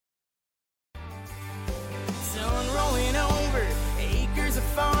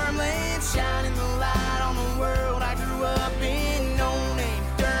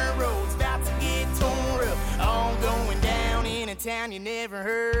town you never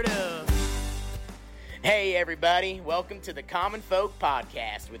heard of. Hey everybody, welcome to the Common Folk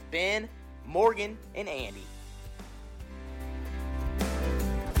Podcast with Ben, Morgan, and Andy.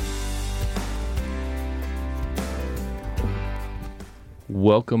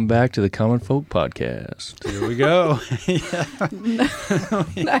 Welcome back to the Common Folk Podcast. Here we go.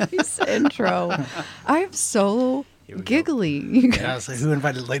 Nice intro. I'm so giggly. Yeah, so who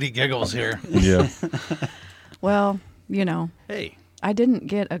invited Lady Giggles here? Yeah. Well, you know, Hey. I didn't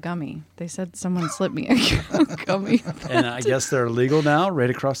get a gummy. They said someone slipped me a gummy. And I guess they're legal now, right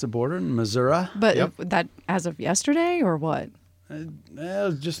across the border in Missouri. But that as of yesterday or what? It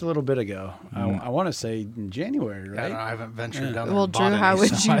was just a little bit ago. I want to say in January, I right? don't know, I haven't ventured down there. Well, and Drew, bought how any, would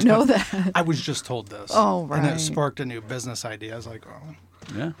so you I know don't- that? I was just told this. Oh, And right. it sparked a new business idea. I was like, oh,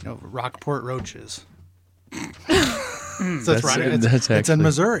 Yeah. Rockport roaches. So That's it's in actually-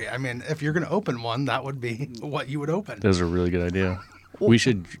 Missouri. I mean, if you're going to open one, that would be what you would open. That was a really good idea. We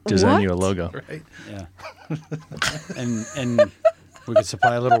should design you a What? logo. Right? Yeah. and we could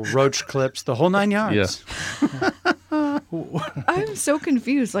supply little roach clips, the whole 9 yards. I'm so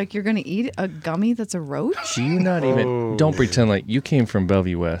confused. Like, you're going to eat a gummy that's a roach? Do you not even... Don't pretend like... You came from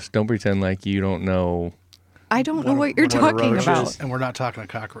Bellevue West. Don't pretend like you don't know... I don't know what you're what a talking roach about. is. And we're not talking a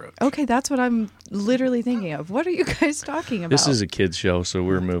cockroach. Okay, that's what I'm literally thinking of. What are you guys talking about? This is a kid's show, so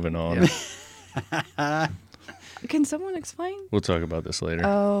we're moving on. Can someone explain? We'll talk about this later.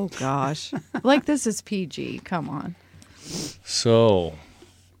 Oh, gosh. Like, this is PG. Come on. So,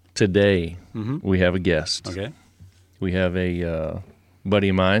 today, we have a guest. Okay. We have a buddy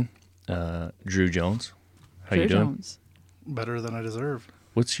of mine, Drew Jones. How Drew you doing? Jones. Better than I deserve.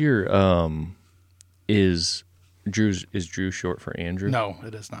 What's your... Is Drew short for Andrew? No,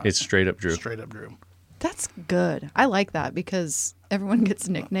 it is not. It's straight up Drew. Straight up Drew. That's good. I like that because everyone gets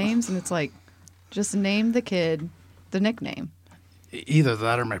nicknames and it's like, just name the kid the nickname. Either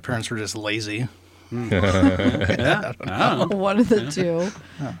that or my parents were just lazy. Yeah. I don't know. One of the two.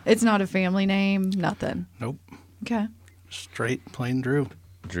 It's not a family name, nothing. Nope. Okay. Straight, plain Drew.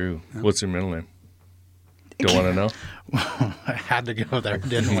 Drew. What's your middle name? Don't want to know? I had to go there,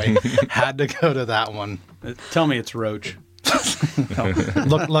 didn't we? Had to go to that one. Tell me it's roach. No.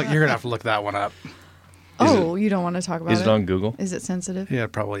 Look, you're going to have to look that one up. Oh, you don't want to talk about it? Is it on Google? Is it sensitive? Yeah,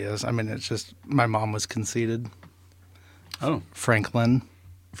 it probably is. I mean, it's just my mom was conceited. Oh. Franklin,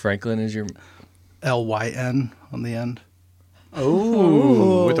 Franklin is your... Lyn on the end.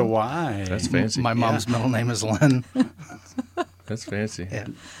 Oh, with a Y. That's fancy. My mom's middle name is Lynn. That's fancy. Yeah.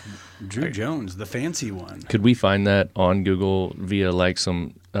 Drew Jones, the fancy one. Could we find that on Google via like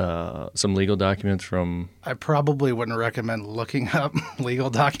some legal documents from... I probably wouldn't recommend looking up legal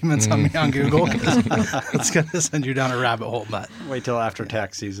documents on me on Google because it's going to send you down a rabbit hole. But Wait till after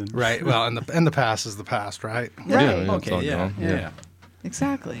tax season. right, well, and the past is the past, right? Right. Yeah, it's Okay, all yeah. gone. Yeah.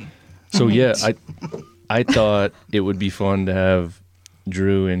 Exactly. So yeah, I thought it would be fun to have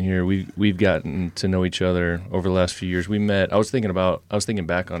Drew in here. We've gotten to know each other over the last few years. We met. I was thinking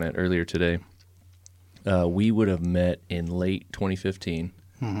back on it earlier today. We would have met in late 2015.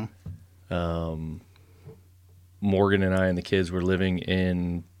 Morgan and I and the kids were living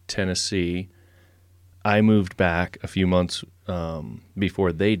in Tennessee. I moved back a few months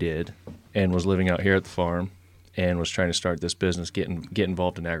before they did, and was living out here at the farm, and was trying to start this business, get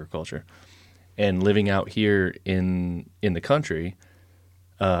involved in agriculture, and living out here in the country.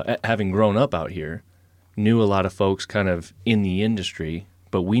 Having grown up out here, knew a lot of folks kind of in the industry,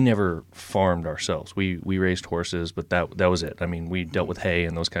 but we never farmed ourselves. We raised horses, but that was it. I mean, we dealt with hay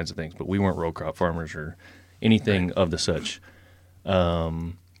and those kinds of things, but we weren't row crop farmers or anything of the such.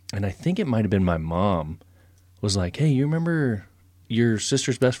 And I think it might have been my mom was like, "Hey, you remember your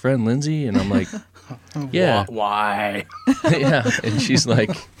sister's best friend, Lindsay?" And I'm like, "Yeah." Why? Yeah. And she's like,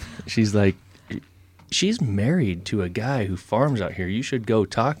 she's married to a guy who farms out here. You should go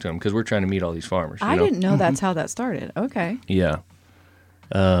talk to him because we're trying to meet all these farmers. I didn't know that's how that started. Okay. Yeah.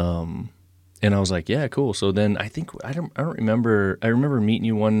 And I was like, yeah, cool. So then I don't remember. I remember meeting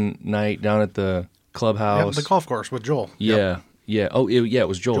you one night down at the clubhouse. Yeah, the golf course with Joel. Yeah. Yep. Yeah. Oh, it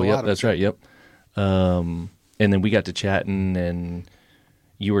was Joel. Joel Yep. Adams. That's right. Yep. And then we got to chatting, and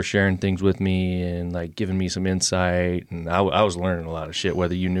you were sharing things with me and like giving me some insight, and I was learning a lot of shit,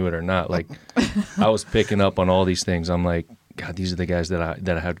 whether you knew it or not. Like I was picking up on all these things. I'm like, God, these are the guys that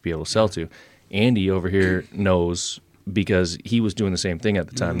I have to be able to sell to. Andy over here knows because he was doing the same thing at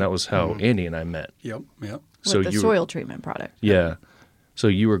the time. That was how Andy and I met. Yep. With So the you soil treatment product. yeah. So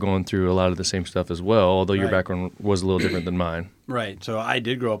you were going through a lot of the same stuff as well, although your Right. background was a little different than mine. Right. So I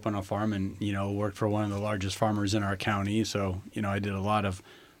did grow up on a farm and, worked for one of the largest farmers in our county. So, I did a lot of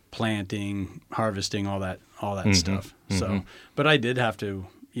planting, harvesting, all all that stuff. So, but I did have to,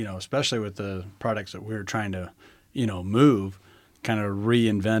 especially with the products that we were trying to, move, kind of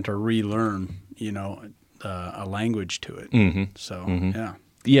reinvent or relearn, a language to it. So, yeah.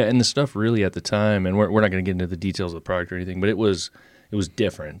 Yeah, and the stuff really at the time, and we're not going to get into the details of the product or anything, but it was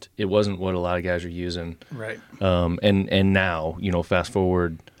different. It wasn't what a lot of guys are using. Right. And now, fast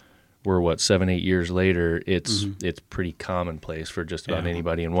forward, we're 7-8 years later, it's pretty commonplace for just about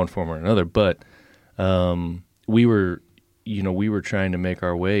anybody in one form or another. But we were trying to make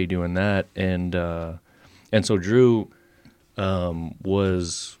our way doing that, and so Drew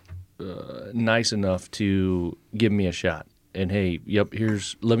was nice enough to give me a shot. And hey,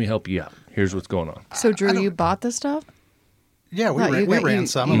 let me help you out. Here's what's going on. So Drew, you bought the stuff? Yeah, we ran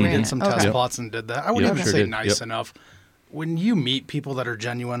some, and we did some test plots and did that. I wouldn't even say nice enough. When you meet people that are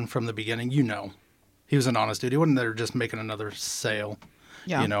genuine from the beginning, he was an honest dude. He wasn't there just making another sale.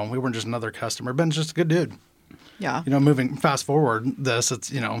 Yeah. We weren't just another customer. Ben's just a good dude. Yeah. Moving fast forward, it's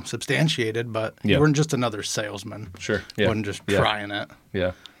substantiated, but you weren't just another salesman. Sure. Yeah. Wasn't just trying it.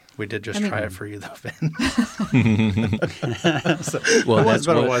 Yeah. We did just try it for you, though, Ben. Well,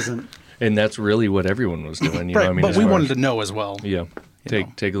 It wasn't. And that's really what everyone was doing. Right, but we wanted to know as well. Yeah.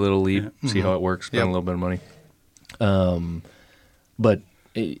 Take a little leap, see how it works, spend a little bit of money. But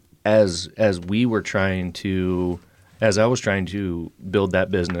as we were as I was trying to build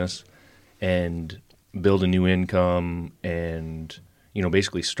that business and build a new income and,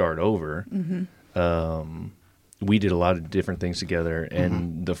 basically start over, we did a lot of different things together.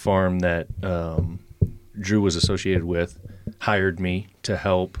 And the farm that Drew was associated with hired me to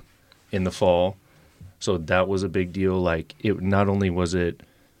help in the fall. So that was a big deal. Like, it not only was it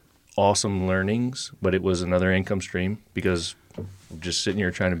awesome learnings, but it was another income stream because just sitting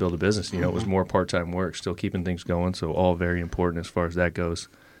here trying to build a business, it was more part-time work, still keeping things going. So all very important as far as that goes.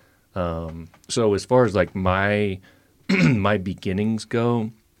 So as far as like my my beginnings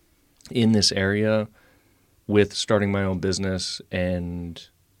go in this area with starting my own business and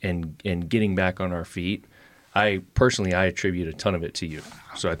getting back on our feet, I attribute a ton of it to you.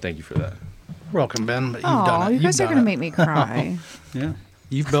 So I thank you for that. Welcome, Ben. But You guys are going to make me cry. Yeah.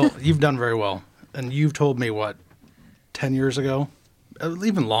 You've done very well. And you've told me, 10 years ago?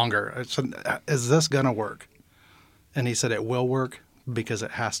 Even longer. I said, is this going to work? And he said, it will work because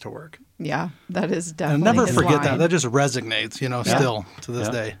it has to work. Yeah, that is definitely And never his forget line. that. That just resonates, still to this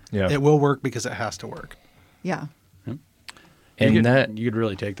day. Yeah. It will work because it has to work. Yeah. And you could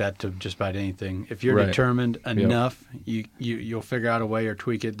really take that to just about anything. If you're Right. determined enough, you'll figure out a way or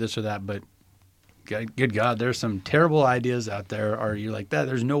tweak it, this or that. But good God, there's some terrible ideas out there. Or you're like that.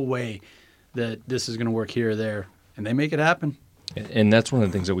 There's no way that this is going to work here or there, and they make it happen. And that's one of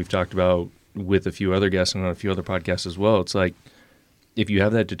the things that we've talked about with a few other guests and on a few other podcasts as well. It's like, if you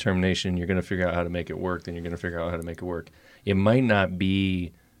have that determination, you're going to figure out how to make it work, then you're going to figure out how to make it work. It might not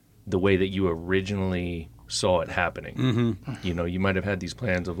be the way that you originally saw it happening. You might have had these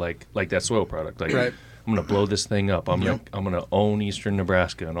plans of like that soil product. Like, Right. I'm going to blow this thing up. I'm going to own Eastern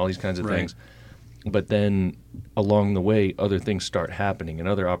Nebraska and all these kinds of things. But then along the way, other things start happening and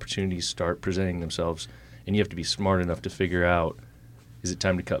other opportunities start presenting themselves. And you have to be smart enough to figure out, is it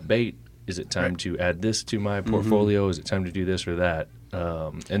time to cut bait? Is it time to add this to my portfolio? Is it time to do this or that?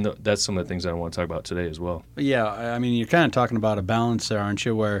 And that's some of the things that I want to talk about today as well. Yeah, I mean, you're kind of talking about a balance there, aren't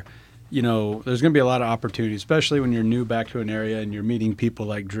you? Where, there's going to be a lot of opportunities, especially when you're new back to an area and you're meeting people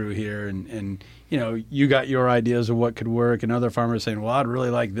like Drew here, and you got your ideas of what could work, and other farmers saying, well, I'd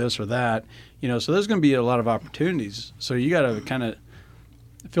really like this or that. So there's going to be a lot of opportunities. So you got to kind of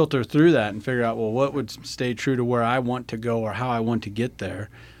filter through that and figure out, well, what would stay true to where I want to go or how I want to get there,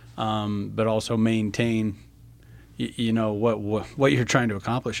 but also maintain what you're trying to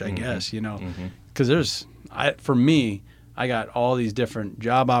accomplish, I guess, because for me, I got all these different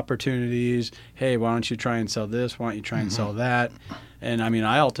job opportunities. Hey, why don't you try and sell this? Why don't you try and sell that? And I mean,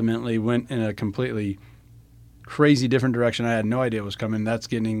 I ultimately went in a completely crazy different direction. I had no idea was coming. That's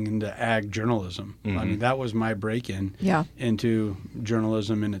getting into ag journalism. I mean, that was my break-in into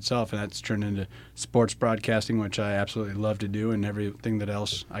journalism in itself, and that's turned into sports broadcasting, which I absolutely love to do, and everything that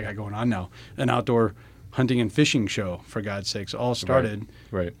else I got going on now. An outdoor hunting and fishing show, for God's sakes, all started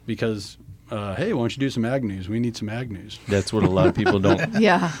because, hey, why don't you do some ag news? We need some ag news. That's what a lot of people don't.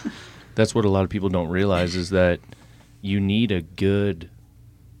 Yeah. That's what a lot of people don't realize is that you need a good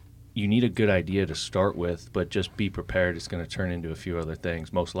idea to start with, but just be prepared. It's going to turn into a few other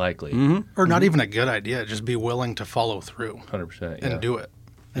things, most likely. Or not even a good idea. Just be willing to follow through 100%. and do it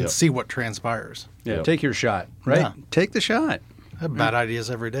and see what transpires. Yeah, take your shot, right? Yeah. Take the shot. I have bad ideas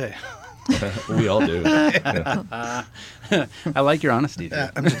every day. We all do. Yeah. I like your honesty, dude.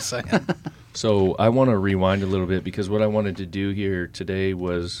 I'm just saying. So I want to rewind a little bit because what I wanted to do here today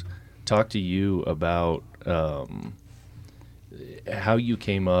was talk to you about how you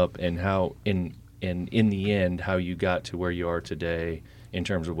came up and how in the end how you got to where you are today in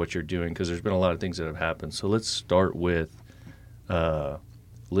terms of what you're doing, because there's been a lot of things that have happened. So let's start with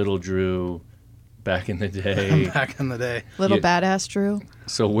little Drew back in the day. Back in the day. Little badass Drew.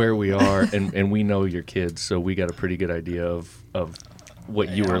 So where we are, and we know your kids, so we got a pretty good idea of what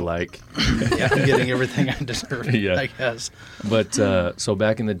you were like. Yeah, I'm getting everything I deserve, I guess. But so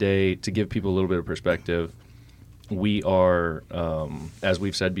back in the day, to give people a little bit of perspective, we are, as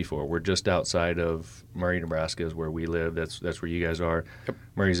we've said before, we're just outside of Murray, Nebraska is where we live. That's where you guys are. Yep.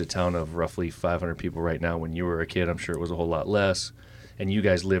 Murray's a town of roughly 500 people right now. When you were a kid, I'm sure it was a whole lot less. And you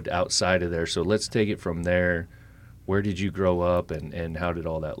guys lived outside of there. So let's take it from there. Where did you grow up, and how did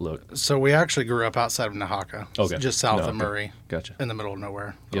all that look? So we actually grew up outside of Nahaka, just south of Murray. Gotcha. In the middle of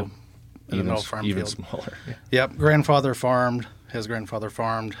nowhere. Yep. In the middle of farm even field. Smaller. Yeah. Yep. Grandfather farmed. His grandfather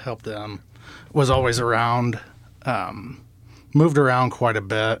farmed, helped them, was always around, moved around quite a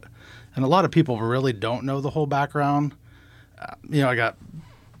bit. And a lot of people really don't know the whole background. I got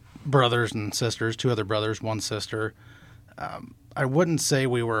brothers and sisters, 2 other brothers, 1 sister. I wouldn't say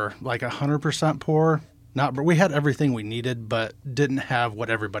we were like 100% poor. But we had everything we needed, but didn't have what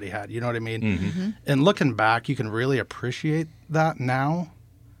everybody had. You know what I mean? Mm-hmm. And looking back, you can really appreciate that now.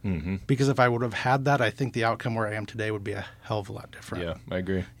 Mm-hmm. Because if I would have had that, I think the outcome where I am today would be a hell of a lot different. Yeah, I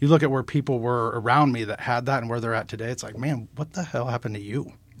agree. You look at where people were around me that had that and where they're at today, it's like, man, what the hell happened to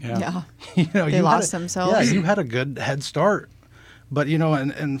you? Yeah. They lost themselves. Yeah, you had a good head start. But,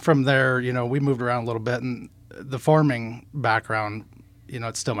 and from there, we moved around a little bit. And the farming background,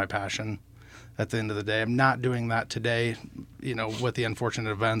 it's still my passion. At the end of the day, I'm not doing that today, with the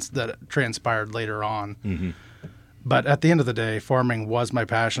unfortunate events that transpired later on. Mm-hmm. But at the end of the day, farming was my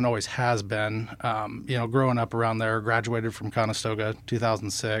passion, always has been. Growing up around there, graduated from Conestoga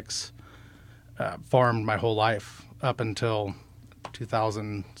 2006, farmed my whole life up until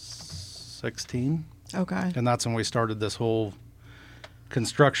 2016. Okay. And that's when we started this whole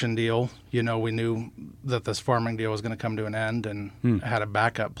construction deal. We knew that this farming deal was going to come to an end and had a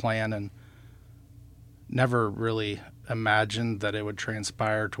backup plan, and never really imagined that it would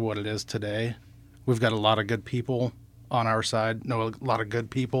transpire to what it is today. We've got a lot of good people on our side, know a lot of good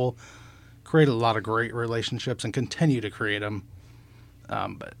people, create a lot of great relationships, and continue to create them.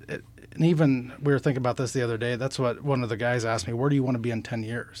 And even we were thinking about this the other day. That's what one of the guys asked me, where do you want to be in 10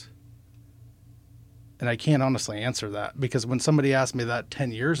 years? And I can't honestly answer that, because when somebody asked me that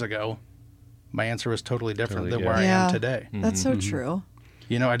 10 years ago, my answer was totally different than where I am today. That's so true.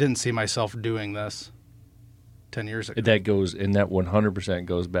 I didn't see myself doing this 10 years ago. That 100%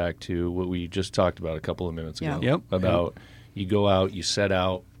 goes back to what we just talked about a couple of minutes ago. Yep. About you go out, you set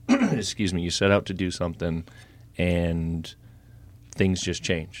out, you set out to do something, and things just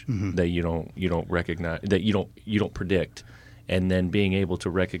change that you don't recognize, that you don't predict, and then being able to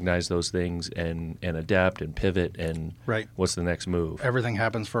recognize those things and adapt and pivot and what's the next move. Everything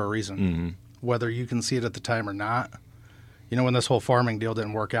happens for a reason, whether you can see it at the time or not. When this whole farming deal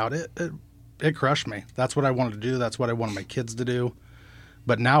didn't work out, it crushed me. That's what I wanted to do. That's what I wanted my kids to do.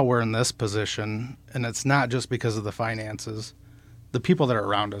 But now we're in this position, and it's not just because of the finances. The people that are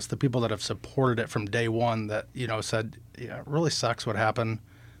around us, the people that have supported it from day one that, said, yeah, it really sucks what happened,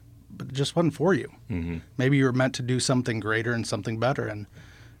 but it just wasn't for you. Mm-hmm. Maybe you were meant to do something greater and something better, and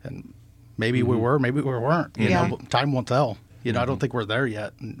maybe we were, maybe we weren't. You know, time will tell. I don't think we're there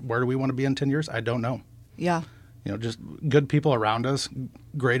yet. And where do we want to be in 10 years? I don't know. Yeah. Just good people around us,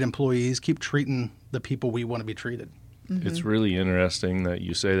 great employees, keep treating the people we want to be treated. Mm-hmm. It's really interesting that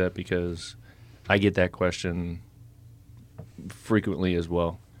you say that, because I get that question frequently as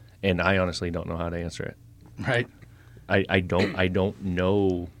well, and I honestly don't know how to answer it. Right. I don't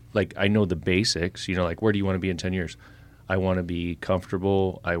know. Like, I know the basics, like, where do you want to be in 10 years? I want to be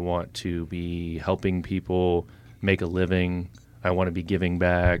comfortable. I want to be helping people make a living. I want to be giving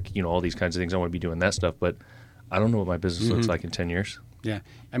back, all these kinds of things. I want to be doing that stuff, but I don't know what my business looks like in 10 years. Yeah.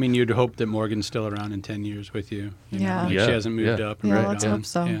 I mean, you'd hope that Morgan's still around in 10 years with you. Yeah. She hasn't moved up. And let's hope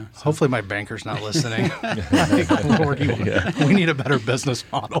so. Yeah, Hopefully my banker's not listening. Lord, we need a better business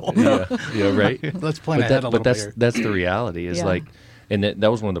model. Yeah, right. Let's plan ahead a little bit here. That's the reality is like, and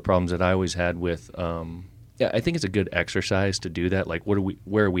that was one of the problems that I always had with, I think it's a good exercise to do that. Like,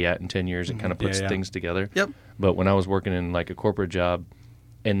 where are we at in 10 years? It kind of puts things together. Yep. But when I was working in like a corporate job,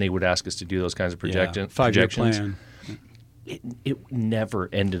 and they would ask us to do those kinds of projections. 5-year plan. It never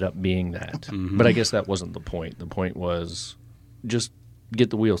ended up being that. Mm-hmm. But I guess that wasn't the point. The point was just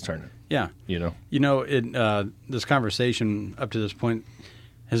get the wheels turning. Yeah. In this conversation up to this point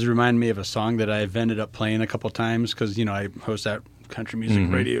has reminded me of a song that I've ended up playing a couple times because, I host that country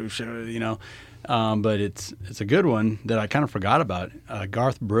music radio show, but it's a good one that I kind of forgot about.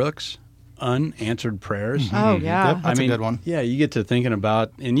 Garth Brooks, Unanswered Prayers. Oh, yeah. Yep, that's a good one. Yeah, you get to thinking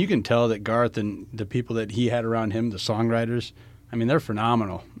about, and you can tell that Garth and the people that he had around him, the songwriters, I mean, they're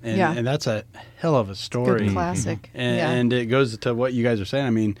phenomenal. And that's a hell of a story. Good classic. And it goes to what you guys are saying.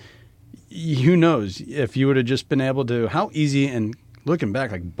 I mean, who knows if you would have just been able to, how easy and looking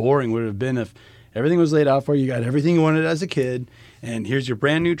back, like boring would it have been if everything was laid out for you. You got everything you wanted as a kid. And here's your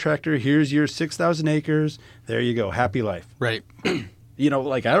brand new tractor. Here's your 6,000 acres. There you go. Happy life. Right. I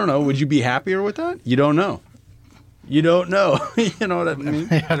don't know. Would you be happier with that? You don't know. You don't know. You know what I mean?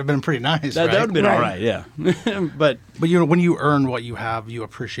 It would have been pretty nice, That right? would have been all right, yeah. But when you earn what you have, you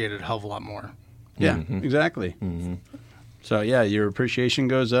appreciate it a hell of a lot more. yeah, exactly. So, yeah, your appreciation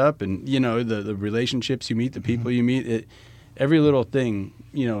goes up. And, the relationships you meet, the people you meet, every little thing,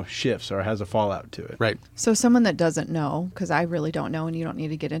 shifts or has a fallout to it. Right. So someone that doesn't know, because I really don't know and you don't need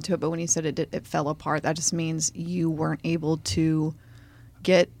to get into it, but when you said it fell apart, that just means you weren't able to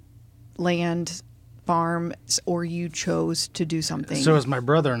get land, farm, or you chose to do something. So it was my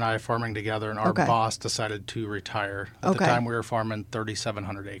brother and I farming together, and our Okay. boss decided to retire. At Okay. the time, we were farming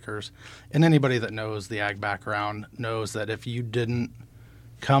 3,700 acres. And anybody that knows the ag background knows that if you didn't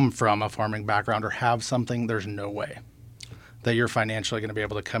come from a farming background or have something, there's no way that you're financially going to be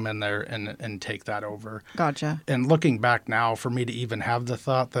able to come in there and take that over. Gotcha. And looking back now, for me to even have the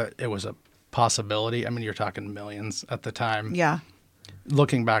thought that it was a possibility, I mean, you're talking millions at the time. Yeah.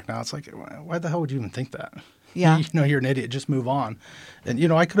 Looking back now, it's like, why the hell would you even think that? Yeah. You're an idiot. Just move on. And,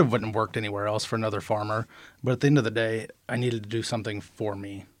 I could have went and worked anywhere else for another farmer. But at the end of the day, I needed to do something for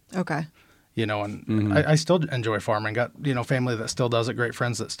me. Okay. And I still enjoy farming. Got, family that still does it, great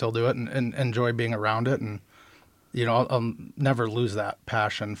friends that still do it and enjoy being around it. And, I'll never lose that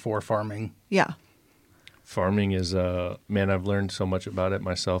passion for farming. Yeah. Farming is, man, I've learned so much about it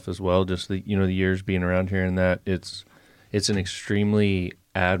myself as well. Just the years being around here and that it's an extremely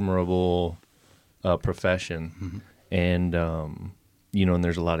admirable profession, and and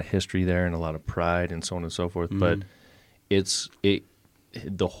there's a lot of history there and a lot of pride and so on and so forth. But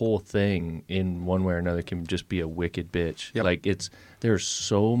the whole thing in one way or another can just be a wicked bitch. Yep. Like there's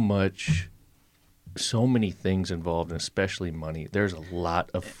so many things involved, and especially money. There's a lot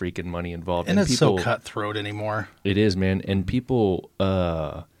of freaking money involved, And it's people, so cutthroat anymore. It is, man. And people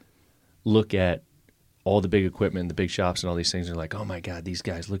look at all the big equipment, the big shops and all these things, and they're like, oh my God, these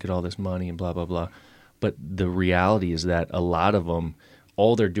guys, look at all this money and blah, blah, blah. But the reality is that a lot of them,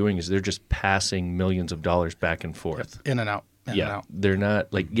 all they're doing is they're just passing millions of dollars back and forth. In and out. In and out. They're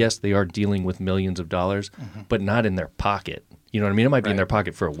not, like, yes, they are dealing with millions of dollars, but not in their pocket. You know what I mean? It might be in their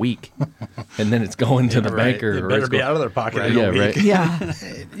pocket for a week, and then it's going to the banker. It or better it's be going, out of their pocket right, in a yeah, week. right. Yeah.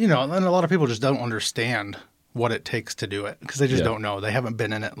 And a lot of people just don't understand what it takes to do it because they just don't know. They haven't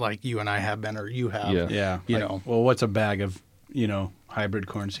been in it like you and I have been, or you have. Yeah. Yeah. Well, what's a bag of, hybrid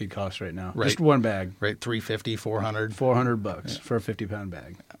corn seed cost right now? Right. Just one bag. Right, $350, $400. $400 for a 50-pound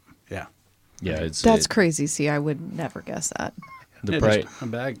bag. Yeah. Yeah, That's crazy. See, I would never guess that. the Yeah, price. just a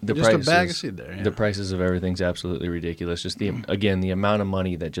bag. The Just a prices, bag of seed there. Yeah. The prices of everything's absolutely ridiculous. Just the amount of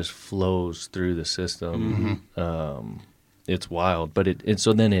money that just flows through the system, it's wild. But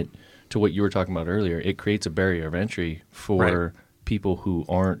so then to what you were talking about earlier, it creates a barrier of entry for people who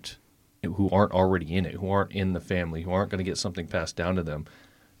aren't already in it, who aren't in the family, who aren't going to get something passed down to them,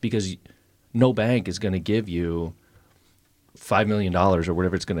 because no bank is going to give you $5 million or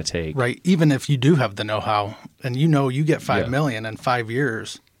whatever it's going to take. Right. Even if you do have the know-how and you get $5 million in 5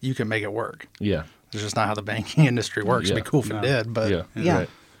 years, you can make it work. Yeah. It's just not how the banking industry works. It'd be cool if it did, but Yeah. Right.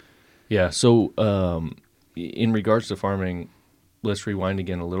 Yeah. So, in regards to farming, let's rewind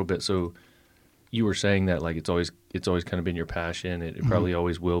again a little bit. So, you were saying that like it's always kind of been your passion. It probably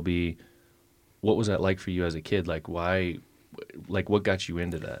always will be. What was that like for you as a kid? Like why? Like what got you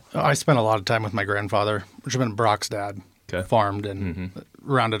into that? I spent a lot of time with my grandfather, which has been Brock's dad. Okay. Farmed and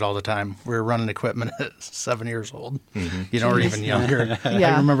around it all the time. We were running equipment at 7 years old, or even younger.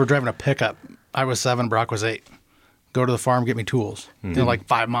 Yeah. I remember driving a pickup. I was 7, Brock was 8. Go to the farm, get me tools. They're like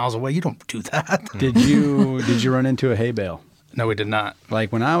 5 miles away. You don't do that. Did you run into a hay bale? No, we did not.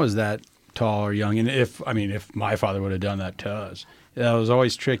 Like when I was that tall or young, and if my father would have done that to us, that was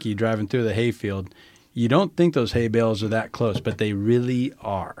always tricky driving through the hayfield. You don't think those hay bales are that close, but they really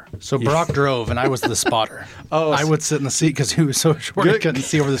are. So Brock drove, and I was the spotter. I would sit in the seat because he was so short I couldn't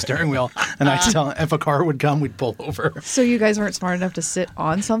see over the steering wheel. And I tell him if a car would come, we'd pull over. So you guys weren't smart enough to sit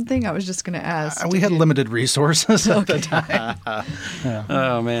on something? I was just going to ask. We had limited resources at the time.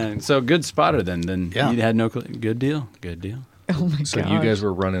 Oh man, so good spotter then. Yeah. You had no clue. Good deal. Oh my So gosh. you guys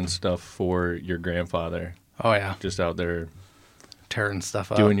were running stuff for your grandfather, Oh yeah, just out there tearing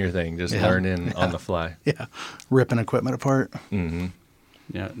stuff up, doing your thing, just learning on the fly. yeah, ripping equipment apart. Mm-hmm.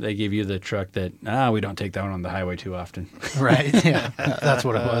 Yeah, they gave you the truck that we don't take that one on the highway too often. Right. Yeah, that's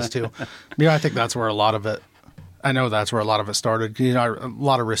what it was too. Yeah, I think that's where a lot of it. I know that's where a lot of it started. You know, a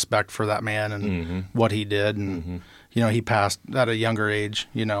lot of respect for that man and what he did, and you know, he passed at a younger age.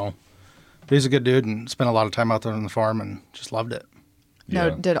 You know, but he's a good dude and spent a lot of time out there on the farm and just loved it.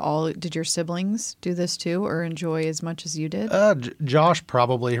 Now, Yeah. did your siblings do this too, or enjoy as much as you did? Josh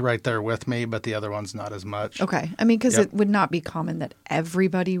probably right there with me, but the other one's not as much. Okay, I mean, because Yep. it would not be common that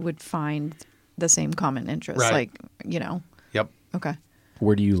everybody would find the same common interest. Right. Like, you know. Yep. Okay.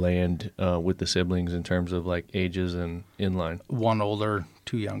 Where do you land with the siblings in terms of like ages and inline? One older,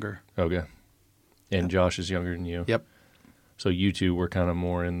 two younger. Okay. And Josh is younger than you. Yep. So you two were kind of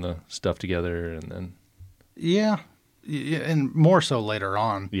more in the stuff together, and then Yeah, and more so later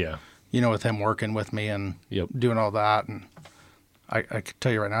on. yeah, You know, with him working with me and Yep. doing all that, and I can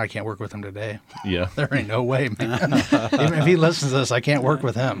tell you right now, I can't work with him today. yeah. There ain't no way, man. Even if he listens to this, I can't work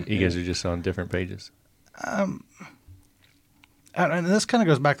with him. You guys are just on different pages. And this kind of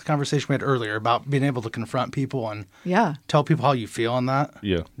goes back to the conversation we had earlier about being able to confront people and Yeah. tell people how you feel on that.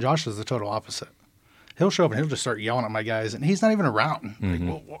 Yeah. Josh is the total opposite. He'll show up and he'll just start yelling at my guys, and he's not even around.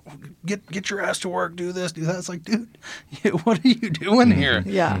 Like, well, get your ass to work, do this, do that. It's like, dude, what are you doing here?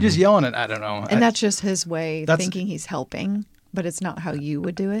 Yeah. Just yelling at, I don't know. And that's just his way, That's- thinking he's helping, but it's not how you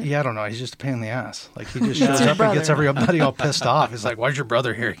would do it. Yeah, I don't know. He's just a pain in the ass. Like, he just shows your up and gets brother. everybody all pissed off. He's like, why's your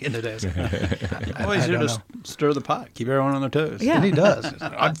brother here again today? It's like, Well, he's I here don't to know. stir the pot, keep everyone on their toes. Yeah. And he does. He's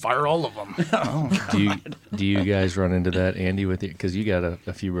like, I'd fire all of them. Oh. Do you guys run into that, Andy, with you? Because you got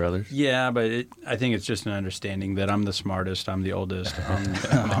a few brothers. Yeah, but I think it's just an understanding that I'm the smartest, I'm the oldest.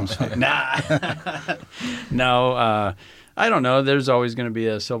 Mom's nah. No, I don't know. There's always going to be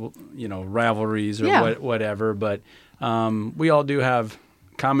a civil, rivalries or Yeah. whatever. But we all do have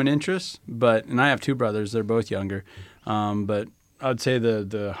common interests. And I have two brothers. They're both younger. But I'd say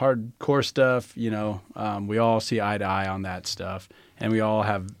the hardcore stuff, we all see eye to eye on that stuff. And we all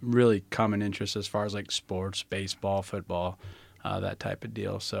have really common interests as far as like sports, baseball, football, that type of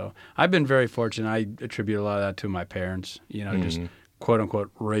deal. So I've been very fortunate. I attribute a lot of that to my parents, just quote unquote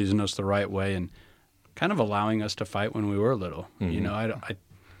raising us the right way and kind of allowing us to fight when we were little.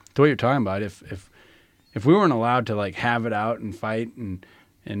 To what you're talking about, if we weren't allowed to like have it out and fight and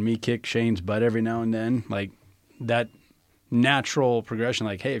me kick Shane's butt every now and then, like that natural progression,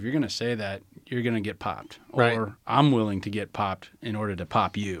 like, hey, if you're going to say that, you're going to get popped. Right. Or I'm willing to get popped in order to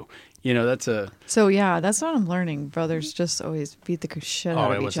pop you. So, yeah, that's what I'm learning. Brothers just always beat the shit out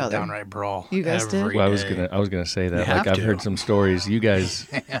Oh, of it each was a other. downright brawl. You guys did? every Well, I day. was gonna say that. You Like have I've to. heard some stories. You guys,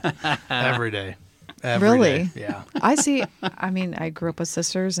 Every day. Every Really? day. Yeah. I see. I mean, I grew up with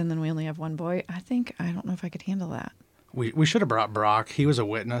sisters, and then we only have one boy. I don't know if I could handle that. We should have brought Brock. He was a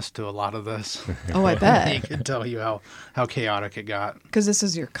witness to a lot of this. Oh, I He bet. could tell you how chaotic it got. Because this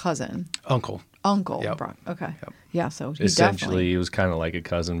is your cousin, Uncle. uncle. Yep. Brock. Okay. Yep. Yeah, so he essentially, definitely, it was kind of like a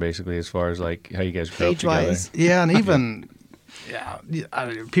cousin, basically, as far as like how you guys grew up together. age-wise. Yeah, and even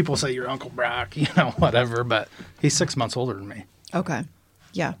people say you're Uncle Brock, whatever, but he's 6 months older than me. Okay.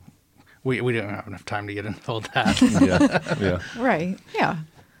 Yeah. We didn't have enough time to get into all that. Yeah. Right. Yeah.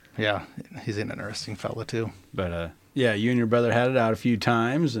 Yeah, he's an interesting fella too. But yeah, you and your brother had it out a few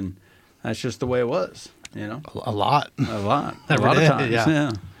times, and that's just the way it was, A lot. A lot. Every a lot day, of times,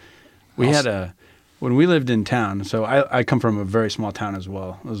 yeah. We had when we lived in town, so I come from a very small town as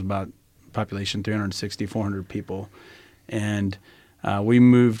well. It was about population 360, 400 people. And we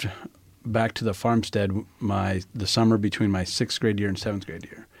moved back to the farmstead the summer between my 6th grade year and 7th grade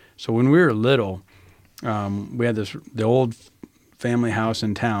year. So when we were little, we had the old family house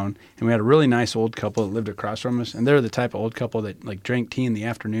in town, and we had a really nice old couple that lived across from us. And they're the type of old couple that like drank tea in the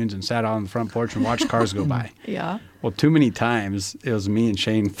afternoons and sat out on the front porch and watched cars go by. Yeah. Well, too many times it was me and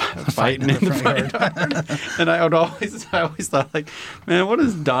Shane fighting in the front yard. And I always thought, like, man, what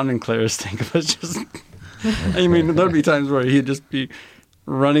does Don and Claris think of us? Just, I mean, there'd be times where he'd just be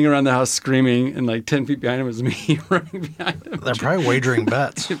running around the house screaming, and like 10 feet behind him was me running behind him. They're probably wagering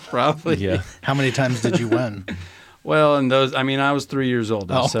bets. Probably. Yeah. How many times did you win? Well, and I was 3 years old,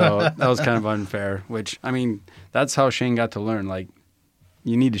 so that was kind of unfair, which, I mean, that's how Shane got to learn. Like,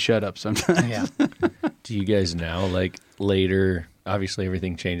 you need to shut up sometimes. Yeah. Do you guys now, like later, obviously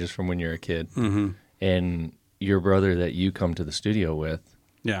everything changes from when you're a kid, and your brother that you come to the studio with,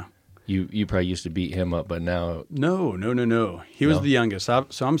 Yeah. you probably used to beat him up, but now, No. He was No? the youngest.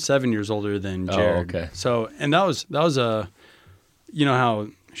 So I'm 7 years older than Jared. okay. So, and that was a, how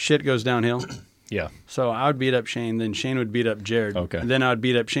shit goes downhill. Yeah. So I would beat up Shane, then Shane would beat up Jared. Okay. And then I would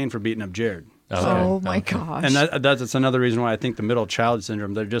beat up Shane for beating up Jared. Okay. Oh my gosh. And that's another reason why I think the middle child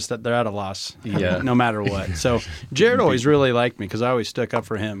syndrome, they're at a loss, no matter what. So Jared always really liked me because I always stuck up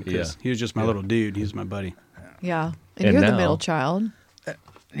for him because he was just my little dude. He was my buddy. Yeah. And And you're the now- middle child.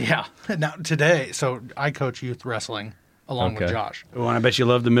 Yeah. Now today, so I coach youth wrestling along with Josh. Oh, and I bet you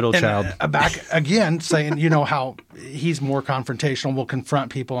love the middle child. Back again, saying, how he's more confrontational, will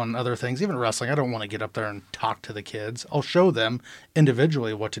confront people on other things. Even wrestling, I don't want to get up there and talk to the kids. I'll show them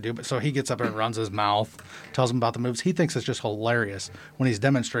individually what to do. But so he gets up there and runs his mouth, tells them about the moves. He thinks it's just hilarious when he's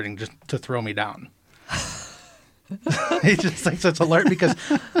demonstrating just to throw me down. He just thinks it's hilarious because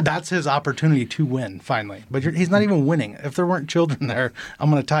that's his opportunity to win, finally. But he's not even winning. If there weren't children there, I'm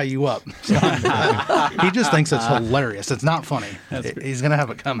going to tie you up. So he just thinks it's hilarious. It's not funny. He's going to have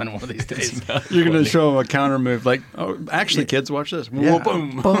it coming one of these days. You're going to show him a counter move like, oh, actually, kids, watch this. Yeah.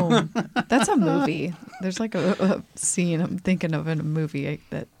 Boom. Boom. That's a movie. There's like a scene I'm thinking of in a movie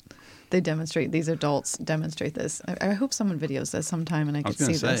that they demonstrate, these adults demonstrate this. I hope someone videos this sometime and I could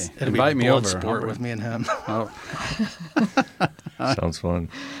see this. It'll Invite be me over. sport with me and him. Oh. Sounds fun.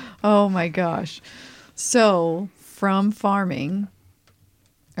 Oh my gosh. So from farming,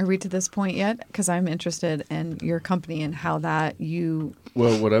 are we to this point yet? Because I'm interested in your company and how that you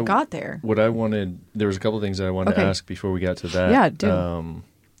got there. What I wanted, there was a couple of things that I wanted to ask before we got to that. Yeah, do.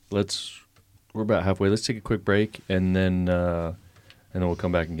 We're about halfway. Let's take a quick break and then we'll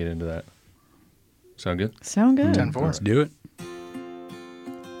come back and get into that. Sound good? Sound good. 10-4. Let's do it.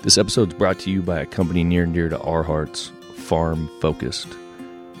 This episode is brought to you by a company near and dear to our hearts, Farm Focused.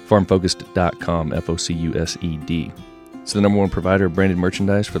 FarmFocused.com, FOCUSED. It's the #1 provider of branded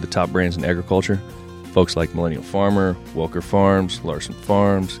merchandise for the top brands in agriculture. Folks like Millennial Farmer, Welker Farms, Larson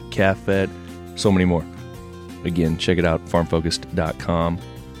Farms, Calf Fed, so many more. Again, check it out, FarmFocused.com.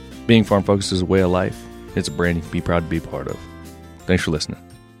 Being farm focused is a way of life. It's a brand you can be proud to be a part of. Thanks for listening.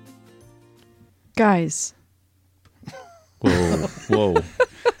 Guys. Whoa.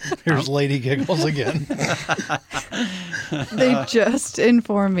 Here's Lady Giggles again. They just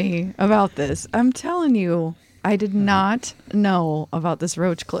informed me about this. I'm telling you, I did not know about this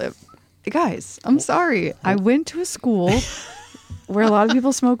roach clip. Guys, I'm sorry. I went to a school where a lot of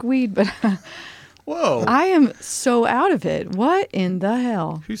people smoke weed, but Whoa. I am so out of it. What in the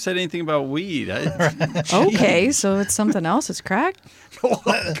hell? Who said anything about weed? Okay, so it's something else. It's crack?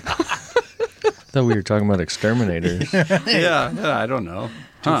 I thought we were talking about exterminators. yeah, I don't know.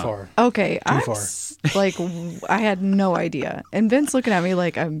 Too far. Okay, far. I had no idea. And Vince looking at me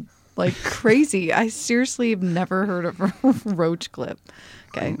like I'm like crazy. I seriously have never heard of a roach clip.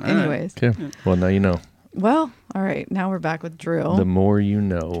 Okay, anyways. Okay, well, now you know. Well, all right, now we're back with drill. The more you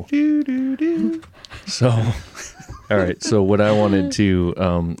know. So, all right. So what I wanted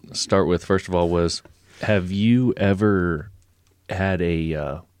to start with, first of all, was, have you ever had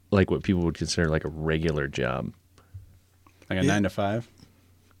a, like what people would consider like a regular job? Like a 9 to 5?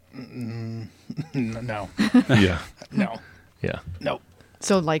 No. Yeah. No. Yeah. No.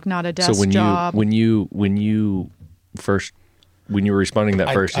 So like not a desk So job. when you were responding to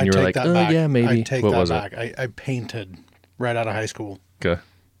that first, and you were like, yeah, maybe. I take what that was back. it? I painted right out of high school. Okay.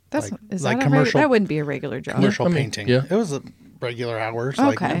 That's like- is like that commercial- that wouldn't be a regular job. Commercial I mean, painting. yeah. It was regular hours,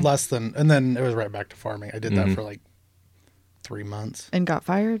 Okay. like less than, and then it was right back to farming. I did Mm-hmm. that for like 3 months. And got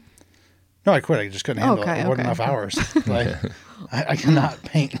fired? No, I quit. I just couldn't handle Okay, it. It wasn't okay. enough hours. Like, I cannot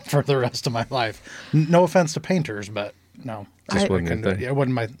paint for the rest of my life. No offense to painters, but no. Just I wasn't your couldn't do it. thing. Yeah, it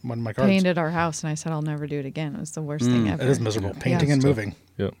wasn't my cards. Painted our house and I said I'll never do it again. It was the worst thing ever. It is miserable. Painting Yeah. and moving.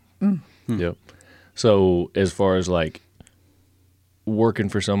 Yep. Yep. So as far as like working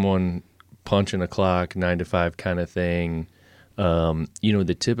for someone, punching a clock, 9 to 5 kind of thing,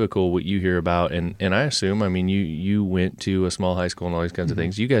 the typical what you hear about, and I assume, I mean, you went to a small high school and all these kinds of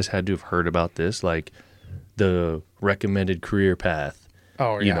things. You guys had to have heard about this, like the recommended career path.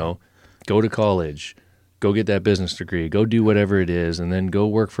 Oh, yeah. You know, go to college, go get that business degree, go do whatever it is, and then go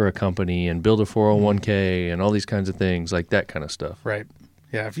work for a company and build a 401k and all these kinds of things, like that kind of stuff. Right.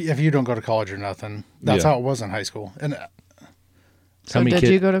 Yeah. If you don't go to college or nothing, that's Yeah. how it was in high school. And So did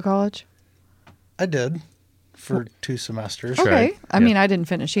you go to college? I did for 2 semesters. Okay. Right. I mean, I didn't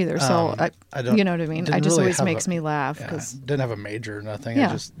finish either, so I don't. you know what I mean? didn't It just really always have makes me laugh Yeah, because didn't have a major or nothing. Yeah.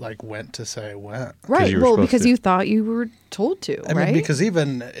 I just like went to say I went. right. you were Well, supposed because to. you thought you were told to, I right? mean, because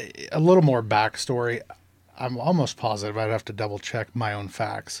even a little more backstory, I'm almost positive. I'd have to double check my own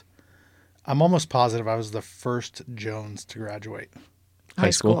facts. I'm almost positive I was the first Jones to graduate.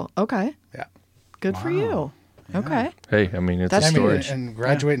 High school? Okay. Yeah. Good for you. Okay. Hey, I mean, it's That's a story. And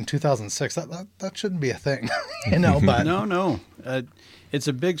graduate in 2006, that shouldn't be a thing, but No. It's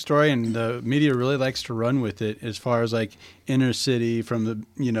a big story, and the media really likes to run with it as far as like inner city from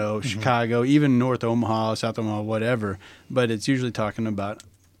the, Chicago, even North Omaha, South Omaha, whatever. But it's usually talking about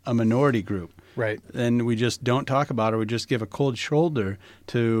a minority group. Right. And we just don't talk about it. We just give a cold shoulder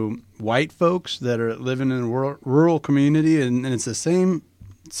to white folks that are living in a rural community, and it's the same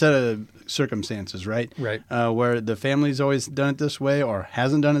set of circumstances, right? Right. Where the family's always done it this way or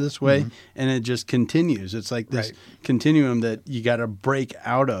hasn't done it this way, and it just continues. It's like this continuum that you got to break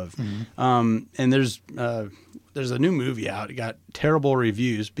out of. And there's a new movie out. It got terrible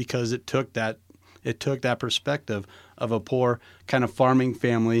reviews because it took that perspective of a poor kind of farming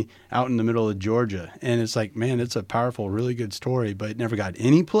family out in the middle of Georgia. And it's like, man, it's a powerful, really good story, but it never got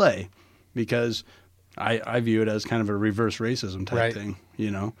any play because I view it as kind of a reverse racism type thing,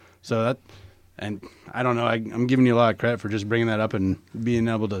 So that, and I don't know, I'm giving you a lot of credit for just bringing that up and being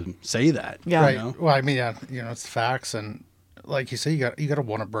able to say that. Yeah. Right. Well, I mean, it's facts. And like you say, you got to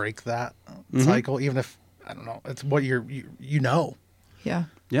want to break that cycle, even if, I don't know, it's what you know. Yeah.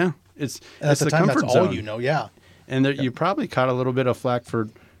 Yeah. It's at the the time, comfort that's zone. all you know. Yeah. And you probably caught a little bit of flack for,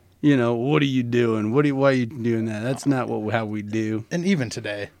 what are you doing? Why are you doing that? That's not how we do. And even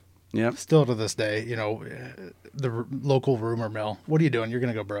today, still to this day, the local rumor mill, what are you doing? You're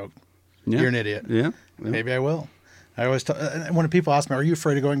going to go broke. Yeah. You're an idiot. Yeah. Maybe I will. I always when people ask me, are you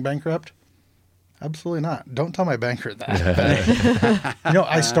afraid of going bankrupt? Absolutely not. Don't tell my banker that.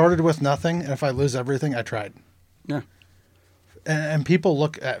 I started with nothing, and if I lose everything, I tried. Yeah. And people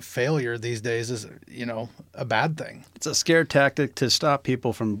look at failure these days as, a bad thing. It's a scare tactic to stop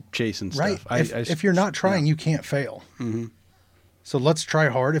people from chasing stuff. Right. If you're not trying, you can't fail. Mm-hmm. So let's try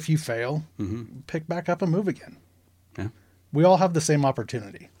hard. If you fail, pick back up and move again. Yeah. We all have the same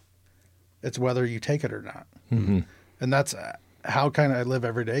opportunity. It's whether you take it or not. Mm-hmm. And that's how kind of I live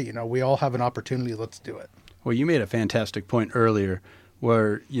every day. We all have an opportunity. Let's do it. Well, you made a fantastic point earlier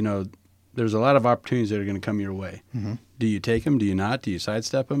where, there's a lot of opportunities that are going to come your way. Mm-hmm. Do you take them? Do you not? Do you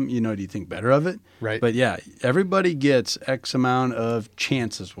sidestep them? Do you think better of it? Right. But yeah, everybody gets X amount of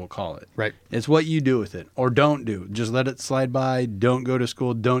chances, we'll call it. Right. It's what you do with it or don't do. Just let it slide by. Don't go to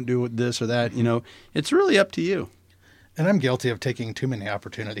school. Don't do this or that. It's really up to you. And I'm guilty of taking too many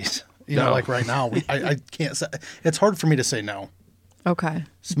opportunities. Like right now, I can't say. It's hard for me to say no. Okay.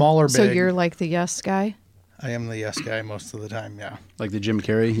 Small or big. So you're like the yes guy? I am the yes guy most of the time, yeah. Like the Jim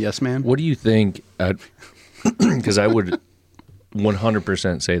Carrey yes man? What do you think? Because I would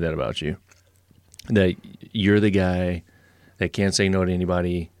 100% say that about you. That you're the guy that can't say no to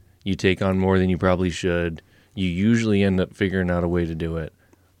anybody. You take on more than you probably should. You usually end up figuring out a way to do it.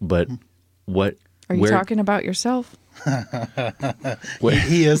 But what... Are you talking about yourself?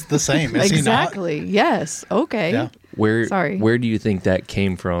 He is the same, is exactly. He not? Yes. Okay. Yeah. Where do you think that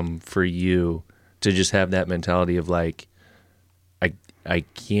came from for you to just have that mentality of like, I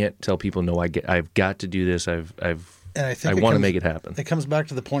can't tell people no. I've got to do this. I want to make it happen. It comes back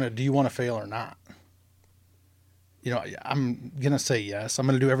to the point of, do you want to fail or not? I'm gonna say yes. I'm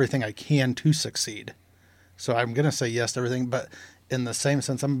gonna do everything I can to succeed. So I'm gonna say yes to everything, but in the same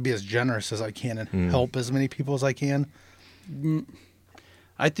sense, I'm gonna be as generous as I can and help as many people as I can.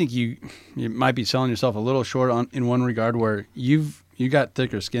 I think you might be selling yourself a little short in one regard where you got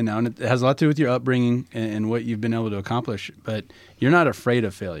thicker skin now, and it has a lot to do with your upbringing and what you've been able to accomplish, but you're not afraid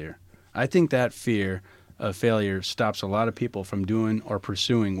of failure. I think that fear of failure stops a lot of people from doing or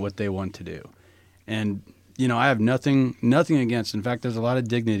pursuing what they want to do. And, I have nothing against. In fact, there's a lot of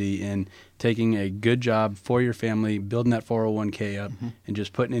dignity in taking a good job for your family, building that 401k up, and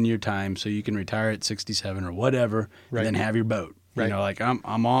just putting in your time so you can retire at 67 or whatever, and then have your boat. Right.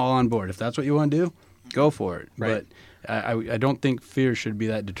 I'm all on board. If that's what you want to do, go for it. Right. But I don't think fear should be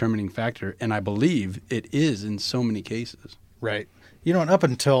that determining factor, and I believe it is in so many cases. Right. And up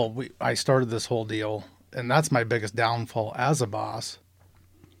until I started this whole deal, and that's my biggest downfall as a boss,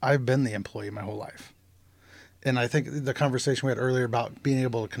 I've been the employee my whole life. And I think the conversation we had earlier about being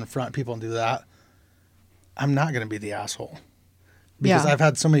able to confront people and do that, I'm not going to be the asshole. Because I've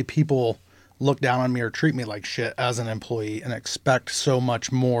had so many people look down on me or treat me like shit as an employee and expect so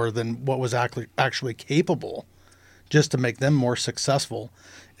much more than what was actually capable just to make them more successful.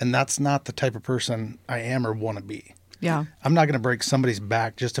 And that's not the type of person I am or want to be. Yeah. I'm not going to break somebody's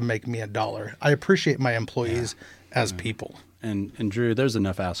back just to make me $1. I appreciate my employees as people. And Drew, there's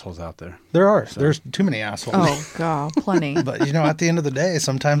enough assholes out there. There are. So. There's too many assholes. Oh, God, plenty. But, at the end of the day,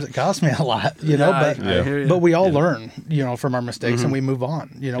 sometimes it costs me a lot, but we all learn, from our mistakes and we move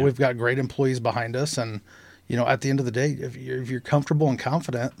on. We've got great employees behind us. And, at the end of the day, if you're comfortable and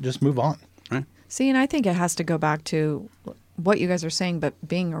confident, just move on. Right. See, and I think it has to go back to what you guys are saying, but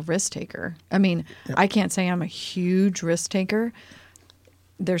being a risk taker. I mean, I can't say I'm a huge risk taker.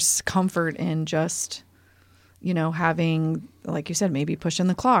 There's comfort in just, having, like you said, maybe pushing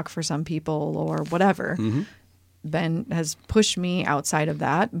the clock for some people or whatever. Mm-hmm. Ben has pushed me outside of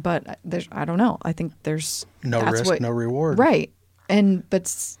that, but I don't know. I think there's no risk, no reward. Right.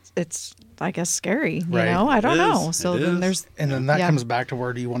 But it's I guess scary, right. I don't know. So then that comes back to,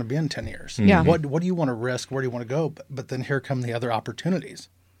 where do you want to be in 10 years? Mm-hmm. Yeah. What do you want to risk? Where do you want to go? But then here come the other opportunities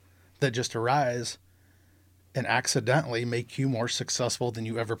that just arise and accidentally make you more successful than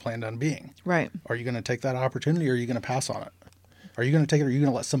you ever planned on being. Right. Are you going to take that opportunity, or are you going to pass on it? Are you going to take it, or are you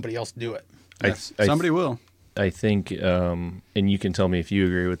going to let somebody else do it? Somebody will. I think, and you can tell me if you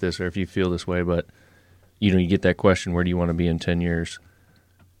agree with this or if you feel this way, but you get that question, where do you want to be in 10 years?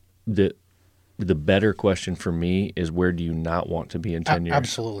 The better question for me is, where do you not want to be in 10 years?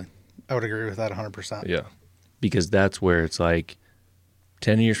 Absolutely. I would agree with that 100%. Yeah. Because that's where it's like,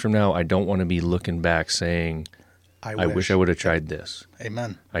 10 years from now, I don't want to be looking back saying, I wish I would have tried this.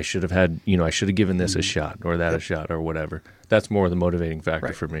 Amen. I should have I should have given this a shot, or that a shot, or whatever. That's more the motivating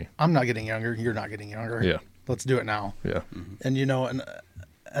factor for me. I'm not getting younger. You're not getting younger. Yeah. Let's do it now. Yeah. Mm-hmm. And,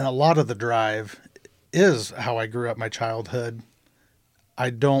 and a lot of the drive is how I grew up my childhood. I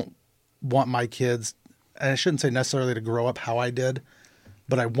don't want my kids, and I shouldn't say necessarily to grow up how I did,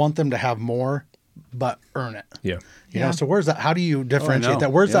 but I want them to have more, but earn it. Yeah. You know, so where's that? How do you differentiate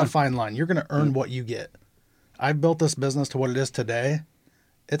that? Where's that fine line? You're going to earn what you get. I've built this business to what it is today.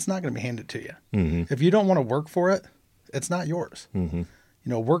 It's not going to be handed to you. Mm-hmm. If you don't want to work for it, it's not yours. Mm-hmm.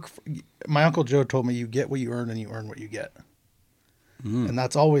 My Uncle Joe told me, you get what you earn and you earn what you get. Mm. And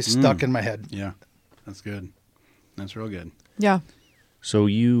that's always stuck in my head. Yeah. That's good. That's real good. Yeah. So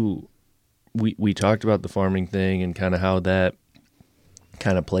we talked about the farming thing and kind of how that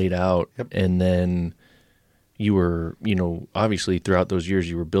kind of played out. Yep. And then you were, obviously throughout those years,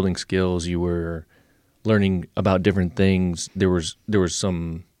 you were building skills, you were learning about different things. There was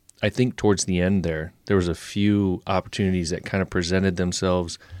some, I think towards the end there was a few opportunities that kind of presented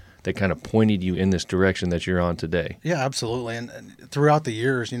themselves that kind of pointed you in this direction that you're on today. Yeah, absolutely. And throughout the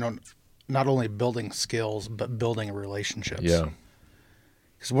years, not only building skills, but building relationships. Yeah.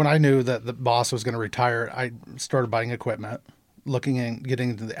 Because when I knew that the boss was going to retire, I started buying equipment, looking and getting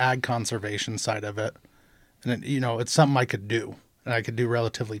into the ag conservation side of it. And, it's something I could do, and I could do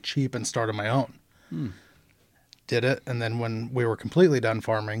relatively cheap and start on my own. Did it. And then when we were completely done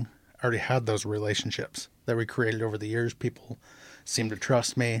farming, I already had those relationships that we created over the years. People seemed to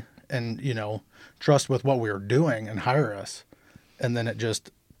trust me and, trust with what we were doing and hire us. And then it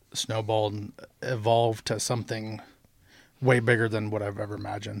just snowballed and evolved to something way bigger than what I've ever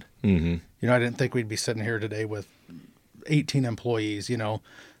imagined. Mm-hmm. I didn't think we'd be sitting here today with 18 employees.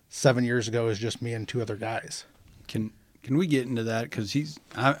 7 years ago, it was just me and 2 other guys. Can we get into that? Because he's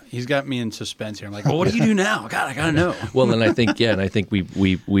got me in suspense here. I'm like, well, what do you do now? God, I gotta know. Well, and I think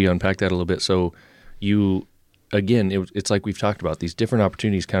we unpacked that a little bit. So you, again, it's like we've talked about, these different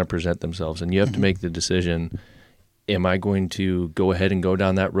opportunities kind of present themselves, and you have to make the decision: am I going to go ahead and go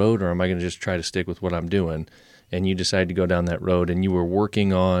down that road, or am I going to just try to stick with what I'm doing? And you decided to go down that road, and you were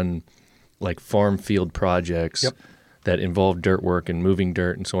working on like farm field projects. Yep. That involved dirt work and moving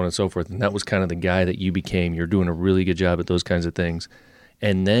dirt and so on and so forth. And that was kind of the guy that you became. You're doing a really good job at those kinds of things.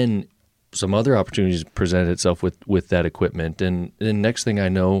 And then some other opportunities presented itself with that equipment. And then next thing I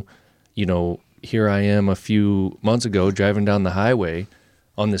know, here I am a few months ago driving down the highway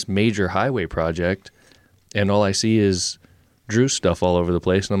on this major highway project, and all I see is Drew's stuff all over the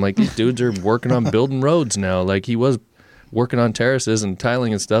place. And I'm like, these dudes are working on building roads now. Like, he was working on terraces and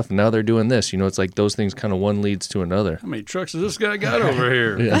tiling and stuff, and now they're doing this. It's like those things kind of one leads to another. How many trucks has this guy got over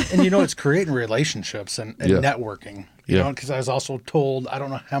here? Yeah. And it's creating relationships and networking. You know, because I was also told, I don't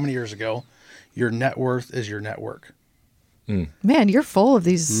know how many years ago, your net worth is your network. Man, you're full of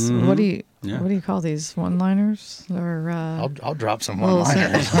these. What do you call these one-liners? Or I'll drop some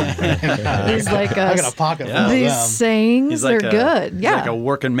one-liners. He's like I got a pocket full of these them. sayings. They're good. He's Yeah, like a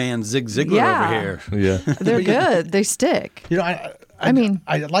working man Zig Ziglar over here. Yeah, they're good. They stick. I mean,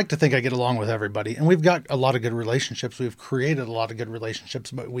 I like to think I get along with everybody, and we've got a lot of good relationships. We've created a lot of good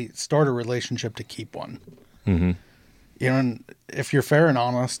relationships, but we start a relationship to keep one. Mm-hmm. And if you're fair and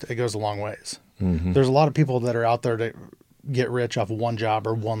honest, it goes a long ways. Mm-hmm. There's a lot of people that are out there to get rich off one job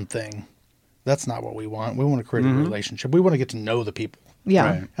or one thing. That's not what we want. We want to create a relationship. We want to get to know the people. Yeah.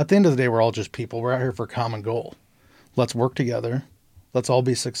 Right? At the end of the day, we're all just people. We're out here for a common goal. Let's work together. Let's all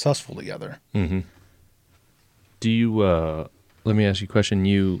be successful together. Mm-hmm. Do you, let me ask you a question.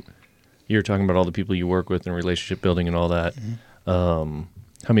 You're talking about all the people you work with and relationship building and all that. Mm-hmm.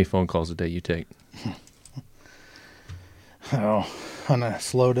 How many phone calls a day you take? Oh, on a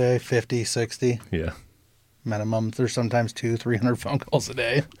slow day, 50, 60 Yeah. minimum. There's sometimes 200-300 phone calls a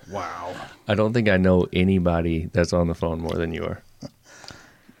day. Wow. I don't think I know anybody that's on the phone more than you are.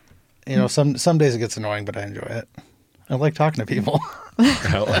 You know, some days it gets annoying, but I enjoy it. I like talking to people.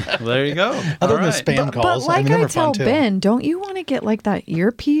 Well, there you go. Other All than right. spam calls, But like them I are tell fun too. Ben, don't you want to get like that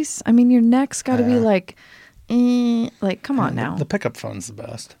earpiece? I mean, your neck's got to be like, like, come on now. The pickup phone's the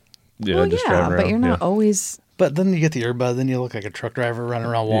best. Yeah, well, just yeah, driving but around. you're not always. But then you get the earbud, then you look like a truck driver running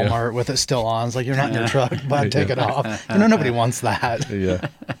around Walmart with it still on. It's like you're not in your truck, but take it off. You know, nobody wants that. Yeah.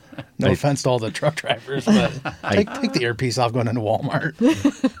 No offense to all the truck drivers, but take the earpiece off going into Walmart.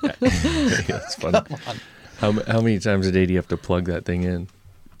 Yeah, it's fun. How many times a day do you have to plug that thing in?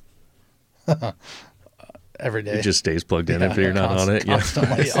 Every day. It just stays plugged in if you're not on it. Yeah.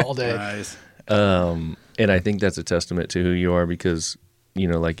 Constantly, all day. Nice. And I think that's a testament to who you are because, you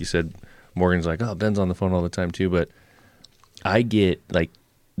know, like you said, Morgan's like, oh, Ben's on the phone all the time too. But I get like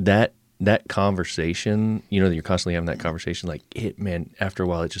that conversation, you know, that you're constantly having that conversation, like after a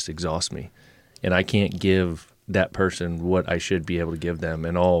while, it just exhausts me. And I can't give that person what I should be able to give them.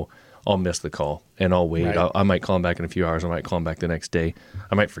 And I'll miss the call and I'll wait. Right. I might call him back in a few hours. I might call him back the next day.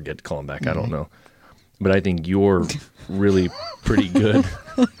 I might forget to call him back. I don't know. But I think you're really pretty good.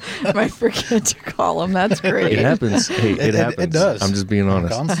 I might forget to call him. That's great. It happens. Hey, it happens. It does. I'm just being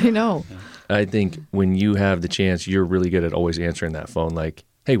honest. I know. I think when you have the chance, you're really good at always answering that phone. Like,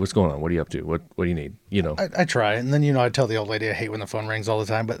 hey, what's going on? What are you up to? What do you need? You know. I try. And then, you know, I tell the old lady I hate when the phone rings all the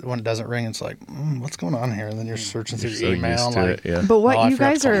time. But when it doesn't ring, it's like, what's going on here? And then you're searching through so your email. used to Like, it, yeah. But what I you forgot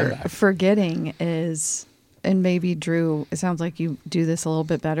guys to call her are back. forgetting is, and maybe Drew, it sounds like you do this a little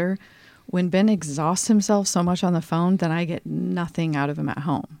bit better. When Ben exhausts himself so much on the phone, then I get nothing out of him at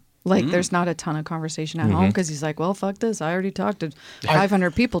home. Like, there's not a ton of conversation at home because he's like, well, fuck this. I already talked to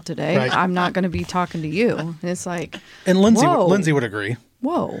 500 people today. Right. I'm not going to be talking to you. And it's like, And whoa. Lindsay would agree.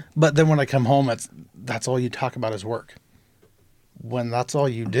 Whoa. But then when I come home, that's all you talk about is work. When that's all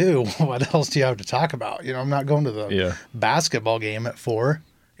you do, what else do you have to talk about? You know, I'm not going to the basketball game at 4.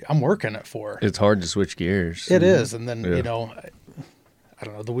 I'm working at 4. It's hard to switch gears. It is. And then, you know, I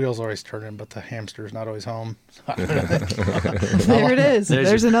don't know, the wheel's always turning, but the hamster's not always home. There it is.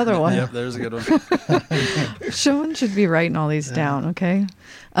 There's another one. Yep, there's a good one. Sean should be writing all these down, okay?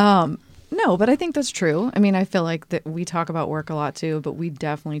 No, but I think that's true. I mean, I feel like that we talk about work a lot too, but we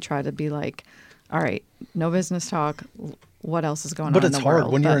definitely try to be like, all right, no business talk. What else is going But on it's in the hard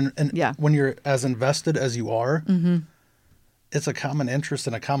world? when But, you're when you're as invested as you are. It's a common interest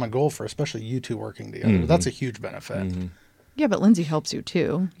and a common goal for especially you two working together. That's a huge benefit. Yeah, but Lindsay helps you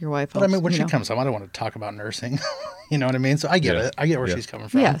too. Your wife helps. But I mean, when you she know. come home, I don't want to talk about nursing. You know what I mean? So I get it. I get where she's coming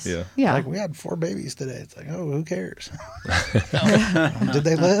from. Yes. Yeah. Yeah. Like, we had 4 babies today. It's like, oh, who cares? Did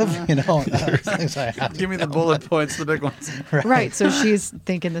they live? You know, things I have to Give me the know. bullet points, the big ones. Right. So she's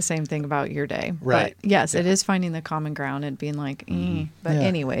thinking the same thing about your day. Right. But yes, it is finding the common ground and being like, But Yeah.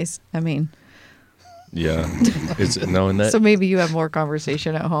 anyways, I mean, Yeah. It's knowing that. so maybe you have more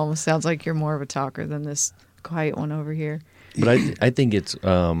conversation at home. Sounds like you're more of a talker than this quiet one over here. But I think it's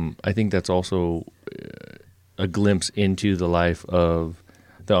I think that's also a glimpse into the life of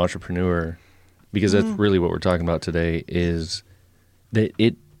the entrepreneur, because that's really what we're talking about today, is that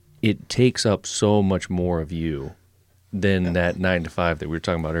it takes up so much more of you than that 9 to 5 that we were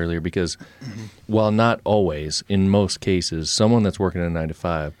talking about earlier, because while not always, in most cases, someone that's working a 9 to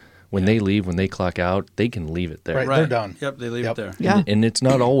 5, when they leave, when they clock out, they can leave it there. Right. They're done. Yep, they leave it there. Yeah. And it's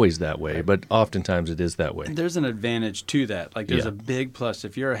not always that way, but oftentimes it is that way. There's an advantage to that. Like, there's Yeah. a big plus.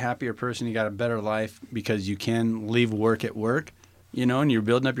 If you're a happier person, you got a better life because you can leave work at work, you know, and you're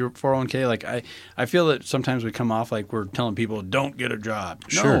building up your 401k. Like, I feel that sometimes we come off like we're telling people, don't get a job.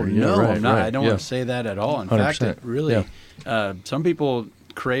 Sure, yeah, no, right, I'm not. right, I don't yeah. want to say that at all. In fact, 100%, it really, yeah. some people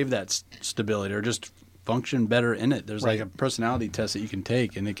crave that stability or just function better in it. There's like a personality test that you can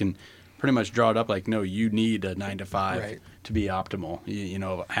take, and it can pretty much draw it up like, no, you need a 9 to 5 to be optimal, you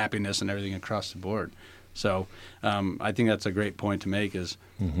know, happiness and everything across the board. So I think that's a great point to make, is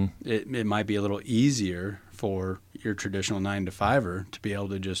it might be a little easier for your traditional 9 to 5er to be able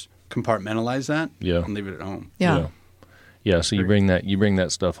to just compartmentalize that and leave it at home. Yeah. Yeah, so you bring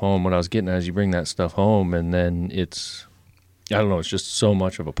that stuff home. What I was getting at is you bring that stuff home, and then it's, I don't know, it's just so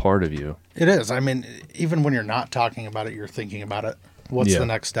much of a part of you. It is. I mean, even when you're not talking about it, you're thinking about it. What's Yeah. the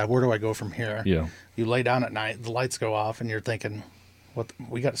next step? Where do I go from here? Yeah. You lay down at night, the lights go off, and you're thinking,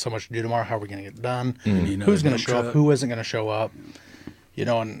 we got so much to do tomorrow. How are we going to get it done? Who's going to show up? Who isn't going to show up? You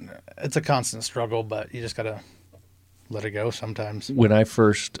know, and it's a constant struggle, but you just got to let it go sometimes. When I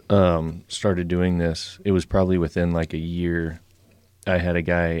first started doing this, it was probably within like a year. I had a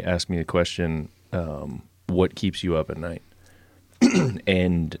guy ask me the question, what keeps you up at night?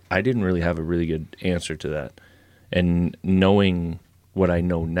 And I didn't really have a really good answer to that. And knowing what I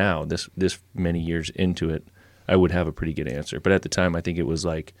know now, this many years into it, I would have a pretty good answer. But at the time, I think it was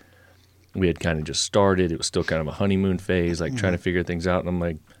like we had kind of just started. It was still kind of a honeymoon phase, like trying to figure things out. And I'm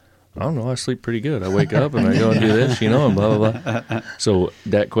like, I don't know, I sleep pretty good. I wake up and I go and do this, and blah, blah, blah. So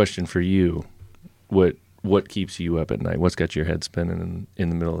that question for you, what keeps you up at night? What's got your head spinning in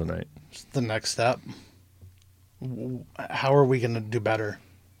the middle of the night? It's the next step. How are we going to do better?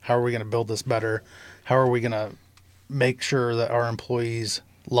 How are we going to build this better? How are we going to make sure that our employees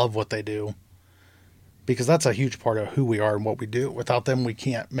love what they do? Because that's a huge part of who we are and what we do. Without them, we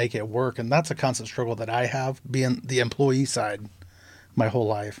can't make it work. And that's a constant struggle that I have, being the employee side my whole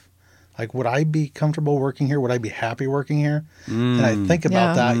life. Like, would I be comfortable working here? Would I be happy working here? And I think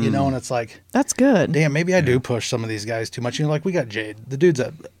about that, and it's like, that's good. Damn, maybe I do push some of these guys too much. Like we got Jade. The dude's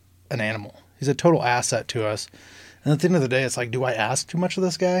an animal. He's a total asset to us. And at the end of the day, it's like, do I ask too much of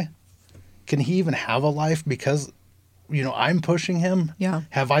this guy? Can he even have a life because, I'm pushing him? Yeah.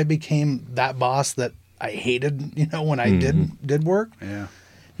 Have I became that boss that I hated, when I did work? Yeah.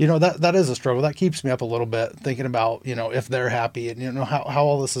 That is a struggle. That keeps me up a little bit thinking about, if they're happy and, how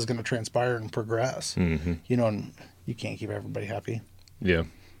all this is going to transpire and progress. And you can't keep everybody happy. Yeah.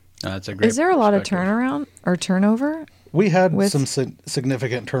 That's a great Is there a lot of turnaround or turnover? We had some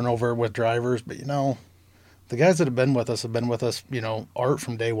significant turnover with drivers, but, the guys that have been with us, Art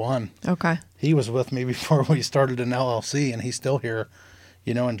from day one. Okay. He was with me before we started an LLC, and he's still here,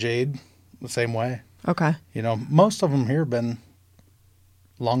 and Jade, the same way. Okay. Most of them here have been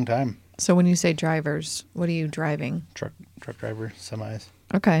long time. So when you say drivers, what are you driving? Truck driver, semis.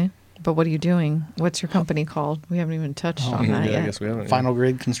 Okay. But what are you doing? What's your company called? We haven't even touched on that yet. I guess we haven't. Final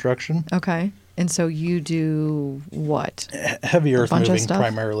grade construction. Okay. And so you do what? Heavy earth bunch of moving stuff?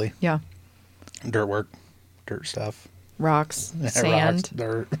 primarily. Yeah. Dirt work, dirt stuff. Rocks, Rocks, sand.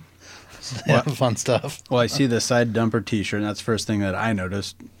 dirt. Fun stuff. Well, I see the side dumper T-shirt, and that's the first thing that I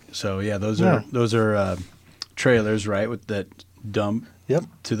noticed. So yeah, those are trailers, right? With that dump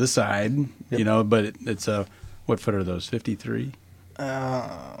to the side, But it's what foot are those? 53.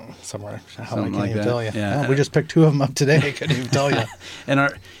 Somewhere. Something I like can't even that. tell you. Yeah. We just picked two of them up today. I couldn't even tell you.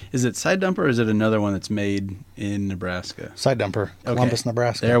 And is it side dumper or is it another one that's made in Nebraska? Side dumper, Columbus,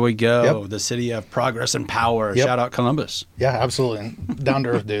 Nebraska. There we go. Yep. The city of progress and power. Yep. Shout out Columbus. Yeah, absolutely. Down to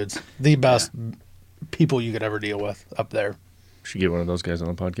earth dudes. The best people you could ever deal with up there. Should get one of those guys on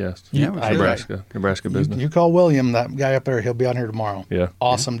the podcast. Yeah, Nebraska business. You call William, that guy up there, he'll be on here tomorrow. Yeah.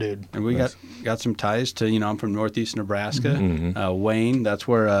 Awesome dude. And we got some ties to, I'm from Northeast Nebraska. Wayne, that's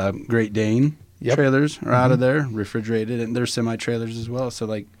where Great Dane trailers are out of there, refrigerated, and they're semi-trailers as well.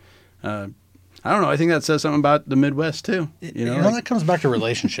 So, I don't know. I think that says something about the Midwest, too. That comes back to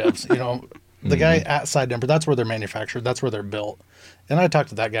relationships. The guy at Side Dumper, that's where they're manufactured. That's where they're built. And I talked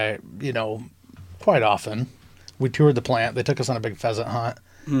to that guy, quite often. We toured the plant. They took us on a big pheasant hunt.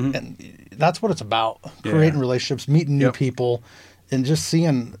 And that's what it's about. Creating relationships, meeting new people, and just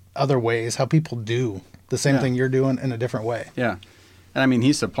seeing other ways, how people do the same thing you're doing in a different way. Yeah. And I mean,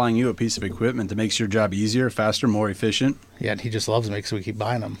 he's supplying you a piece of equipment that makes your job easier, faster, more efficient. Yeah, and he just loves me, so we keep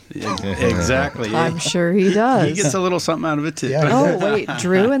buying them. Exactly. I'm sure he does. He gets a little something out of it, too. Yeah. Oh, wait.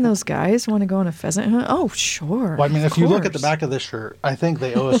 Drew and those guys want to go on a pheasant hunt? Oh, sure. Well, I mean, if you look at the back of this shirt, I think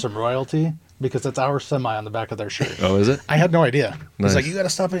they owe us some royalty because it's our semi on the back of their shirt. Oh, is it? I had no idea. Nice. He's like, you got to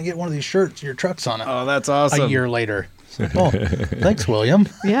stop in and get one of these shirts. Your truck's on it. Oh, that's awesome. A year later. Oh, thanks, William.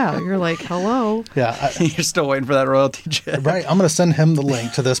 Yeah, you're like, hello. Yeah. You're still waiting for that royalty check. Right. I'm going to send him the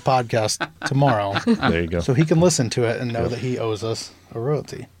link to this podcast tomorrow. There you go. So he can listen to it and know that he owes us a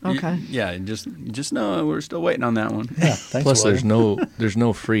royalty. Okay. Just know we're still waiting on that one. Yeah. Thanks, Plus, William. there's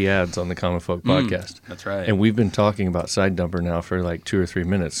no free ads on the Common Folk podcast. That's right. And we've been talking about Side Dumper now for like 2 or 3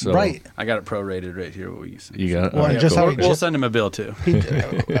 minutes. So Right. I got it prorated right here. What you say? You got it? Well, All right, just cool. how he We'll send him a bill, too.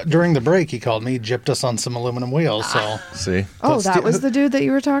 During the break, he called me, gypped us on some aluminum wheels. So See? Oh, that was the dude that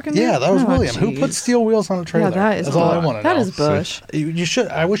you were talking to? yeah, that was Oh, William. Who geez. put steel wheels on a trailer? Yeah, that is That's all I want to know. That is Bush. You should.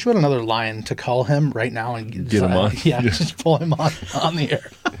 I wish we had another line to call him right now and Get him on. Yeah, just pull him on the air.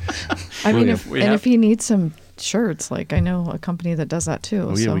 I mean, William, if he needs some shirts, like I know a company that does that too.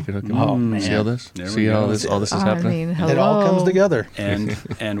 Oh, yeah, so. we could hook him Oh, up. man. See all this? There we See go. all this is happening? I mean, hello. It all comes together.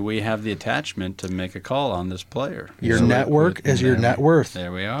 And we have the attachment to make a call on this player. Your So network with- is your net worth.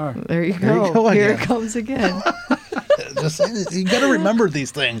 There we are. There you There go. you go Here it again. comes again. You got to remember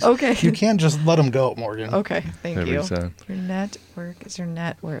these things. Okay. You can't just let them go, Morgan. Okay, thank Every you. time. Your network is your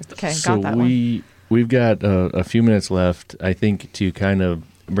net worth. Okay, So got that one. we've got a few minutes left, I think, to kind of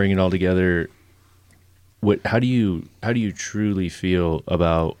bring it all together. how do you truly feel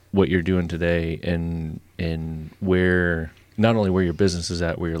about what you're doing today, and where, not only where your business is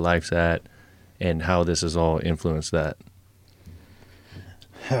at, where your life's at, and how this has all influenced that?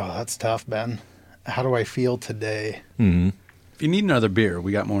 Oh, that's tough, Ben. How do I feel today? Mm-hmm. If you need another beer,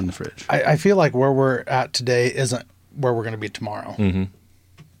 we got more in the fridge. I feel like where we're at today isn't where we're going to be tomorrow. Mm-hmm.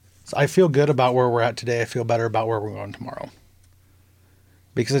 So I feel good about where we're at today. I feel better about where we're going tomorrow.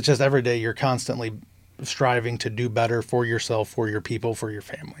 Because it's just every day you're constantly striving to do better for yourself, for your people, for your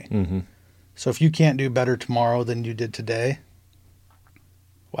family. Mm-hmm. So if you can't do better tomorrow than you did today,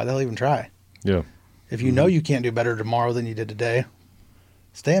 why the hell even try? Yeah. If you know you can't do better tomorrow than you did today,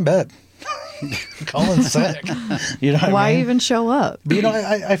 stay in bed. Call in sick. You know what Why I mean? even show up? But, you know,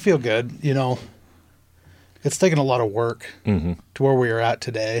 I feel good. You know, it's taken a lot of work Mm-hmm. to where we are at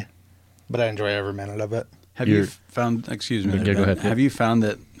today, but I enjoy every minute of it. Have you found, excuse me, Yeah, go ahead. have you found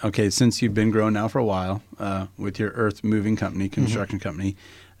that, okay, since you've been growing now for a while with your earth moving company, construction company,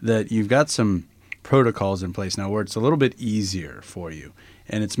 that you've got some protocols in place now where it's a little bit easier for you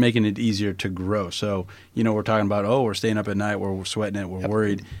and it's making it easier to grow? So, you know, we're talking about, oh, we're staying up at night, we're sweating it, we're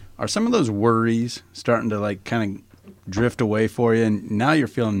worried. Are some of those worries starting to like kind of drift away for you, and now you're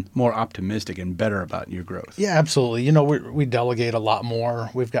feeling more optimistic and better about your growth? Yeah, absolutely. You know, we delegate a lot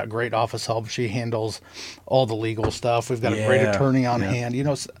more. We've got great office help. She handles all the legal stuff. We've got a great attorney on hand. You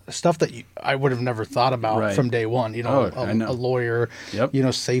know, stuff that I would have never thought about from day one. You know, a lawyer, you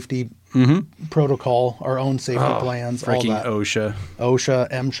know, safety protocol, our own safety plans, all freaking that. OSHA,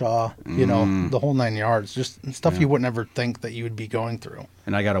 MSHA, you know, the whole 9 yards. Just stuff you would never think that you would be going through.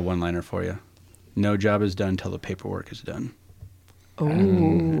 And I got a one-liner for you. No job is done until the paperwork is done. Oh,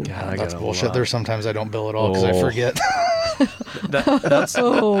 That's bullshit. There's sometimes I don't bill at all because I forget. That's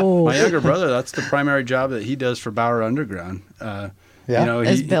my younger brother. That's the primary job that he does for Bauer Underground. You know,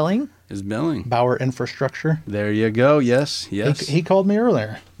 is billing? Is billing. Bauer Infrastructure. There you go. Yes. He called me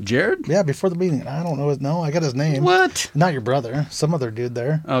earlier. Jared? Yeah, before the meeting. I don't know. No, I got his name. What? Not your brother. Some other dude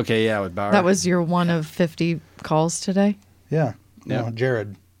there. Okay, yeah, with Bauer. That was your one of 50 calls today? Yeah. Yeah. No,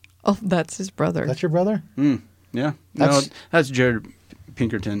 Jared. Oh, that's his brother. That's your brother? Yeah. That's Jared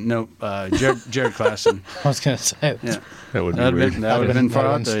Pinkerton. No, Jared Klassen. I was going to say. Yeah. That would be weird. That would have been far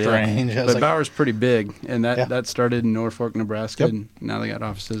out there. Strange. Yeah. But Bauer's pretty big, and that started in Norfolk, Nebraska, Yep. and now they got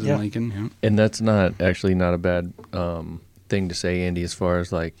offices in Lincoln. Yeah. And that's not a bad thing to say, Andy, as far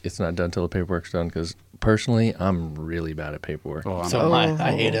as like it's not done till the paperwork's done, because personally I'm really bad at paperwork.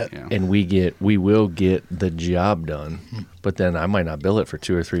 I hate it. Yeah. And we will get the job done, but then I might not bill it for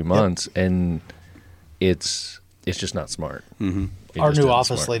 2 or 3 months, and it's just not smart. Mm-hmm. Our new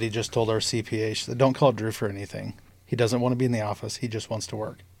office lady just told our CPA, she said, don't call Drew for anything. He doesn't want to be in the office. He just wants to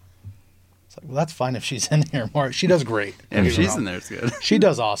work. It's like, well, that's fine if she's in here more. She does great. And if she's in there, it's good. She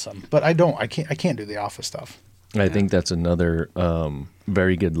does awesome, but I can't do the office stuff. I think that's another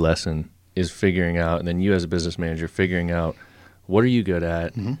very good lesson, is figuring out, and then you as a business manager figuring out what are you good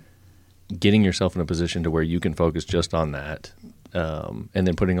at, getting yourself in a position to where you can focus just on that, and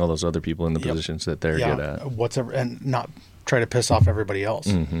then putting all those other people in the positions that they're good at. Whatever, and not try to piss off everybody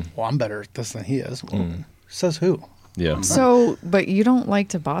else. Well, I'm better at this than he is. Well, says who? Yeah. So, but you don't like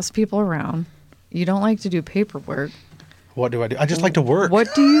to boss people around. You don't like to do paperwork. What do? I just like to work.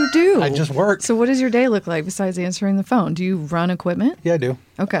 What do you do? I just work. So what does your day look like besides answering the phone? Do you run equipment? Yeah, I do.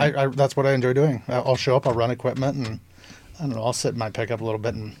 Okay. That's what I enjoy doing. I'll show up, I'll run equipment, and I don't know, I'll sit in my pickup a little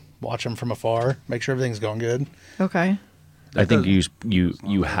bit and watch them from afar, make sure everything's going good. Okay. I think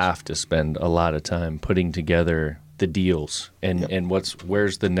you have to spend a lot of time putting together the deals and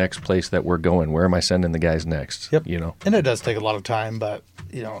where's the next place that we're going? Where am I sending the guys next? Yep. You know. And it does take a lot of time, but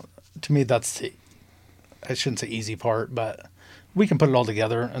you know, to me that's the, I shouldn't say easy part, but we can put it all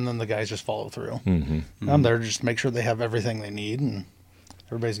together and then the guys just follow through. I'm there to just make sure they have everything they need and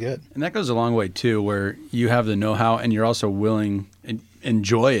everybody's good. And that goes a long way too, where you have the know-how and you're also willing and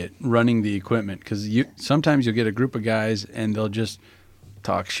enjoy it running the equipment, because sometimes you'll get a group of guys and they'll just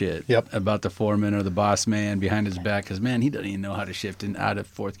talk shit about the foreman or the boss man behind his back, because man, he doesn't even know how to shift out of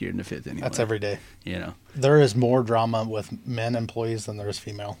fourth gear into fifth anyway. That's every day. You know, there is more drama with men employees than there is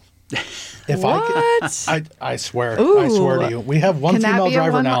female. If what? I swear, Ooh. I swear to you, we have one female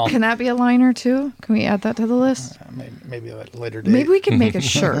driver now. Can that be a liner too? Can we add that to the list? Maybe a later date. Maybe we can make a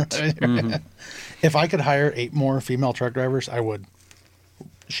shirt. If I could hire 8 more female truck drivers, I would.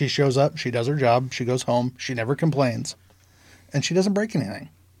 She shows up, she does her job, she goes home, she never complains, and she doesn't break anything.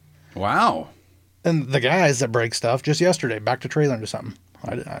 Wow. And the guys that break stuff, just yesterday, back to trailer into something.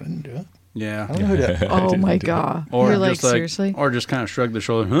 I didn't do it. Yeah. I don't know who did. Oh my God. Or you're like, just seriously? Or just kind of shrug the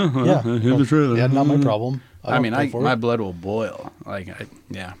shoulder. Yeah. Hit the trailer. Yeah, not my problem. I mean, my blood will boil.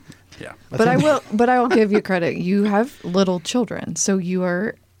 Yeah. But I will give you credit. You have little children, so you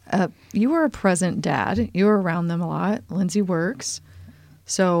are a present dad. You're around them a lot. Lindsay works,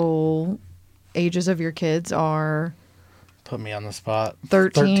 so ages of your kids are. Put me on the spot.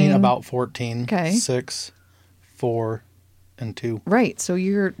 13, about 14. Okay. 6, 4, and 2. Right. So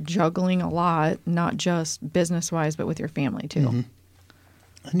you're juggling a lot, not just business wise, but with your family too.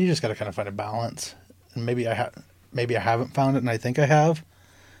 Mm-hmm. And you just got to kind of find a balance. And maybe I haven't found it, and I think I have.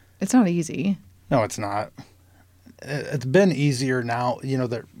 It's not easy. No, it's not. It's been easier now. You know,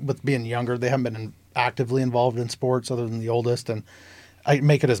 that with being younger, they haven't been actively involved in sports other than the oldest, and I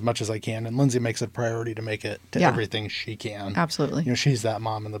make it as much as I can. And Lindsay makes it a priority to make it to everything she can. Absolutely. You know, she's that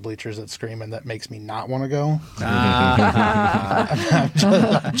mom in the bleachers that's screaming that makes me not want to go. I'm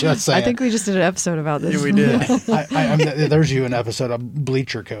just saying. I think we just did an episode about this. Yeah, we did. There's you an episode of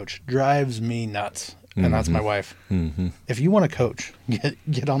Bleacher Coach. Drives me nuts. And that's my wife. Mm-hmm. If you want to coach, get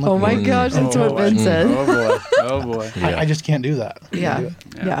on the court. Oh my gosh, that's what Ben said. Oh boy. Yeah. I just can't do that. Yeah.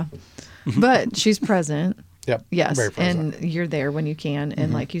 But she's present. Yep. Yes. Very present. And you're there when you can.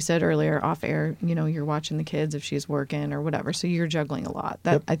 And like you said earlier, off air, you know, you're watching the kids if she's working or whatever. So you're juggling a lot.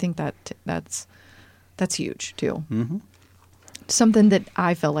 I think that's huge too. Mm-hmm. Something that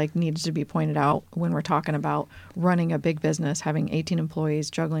I felt like needed to be pointed out when we're talking about running a big business, having 18 employees,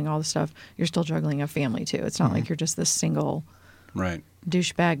 juggling all the stuff. You're still juggling a family too. It's not like you're just this single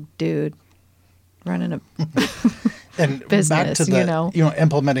douchebag dude running a and business, back to the,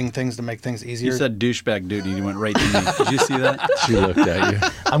 implementing things to make things easier. You said douchebag dude and you went right to me. Did you see that? She looked at you.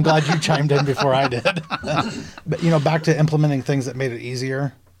 I'm glad you chimed in before I did. But, back to implementing things that made it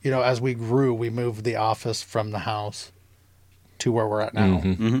easier. As we grew, we moved the office from the house to where we're at now.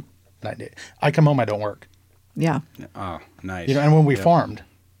 Mm-hmm. I come home, I don't work. Yeah. Oh, nice. And when we farmed,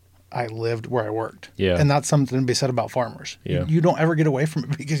 I lived where I worked. Yeah. And that's something to be said about farmers. Yeah. You don't ever get away from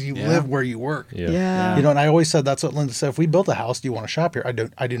it because you live where you work. Yeah. And I always said, that's what Linda said. If we built a house, do you want to shop here? I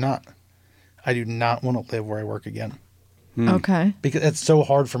do not. I do not want to live where I work again. Okay. Because it's so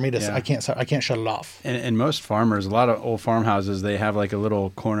hard for me to, I can't shut it off. And most farmers, a lot of old farmhouses, they have like a little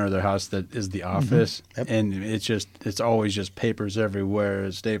corner of their house that is the office. Mm-hmm. Yep. And it's always just papers everywhere,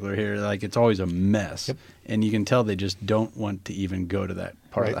 a stapler here. Like it's always a mess. Yep. And you can tell they just don't want to even go to that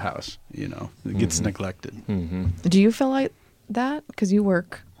part of the house. It gets neglected. Mm-hmm. Do you feel like that? Because you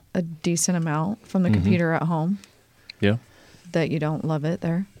work a decent amount from the computer at home. Yeah. That you don't love it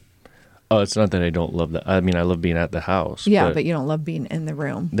there? Oh, it's not that I don't love that. I mean, I love being at the house. Yeah, but you don't love being in the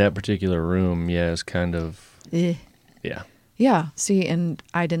room. That particular room, is kind of... Yeah. Yeah. See, and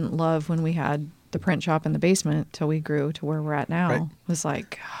I didn't love when we had the print shop in the basement till we grew to where we're at now. Right. It was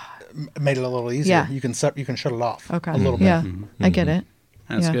like... Made it a little easier. Yeah. You can shut it off a little bit. Yeah, I get it.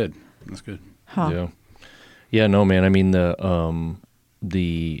 That's good. That's good. Huh. Yeah. Yeah, no, man. I mean,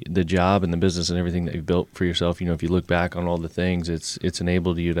 the job and the business and everything that you've built for yourself, if you look back on all the things, it's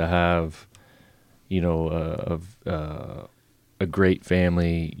enabled you to have, a great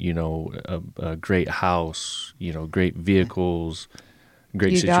family, a great house, great vehicles,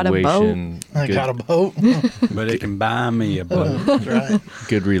 great situation. I got a boat. But it can buy me a boat. That's right.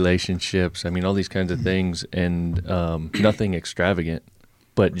 Good relationships. I mean, all these kinds of things, and nothing extravagant,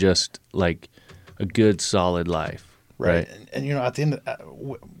 but just like a good, solid life. Right. And at the end,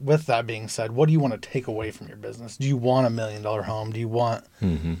 with that being said, what do you want to take away from your business? Do you want $1 million home? Do you want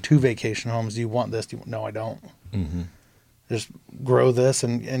 2 vacation homes? Do you want this? No, I don't. Mm-hmm. Just grow this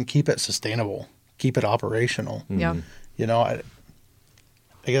and keep it sustainable. Keep it operational. Yeah. I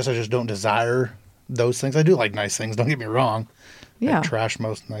guess I just don't desire those things. I do like nice things. Don't get me wrong. Yeah. I trash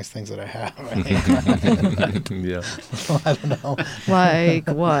most nice things that I have. Yeah. I don't know. Like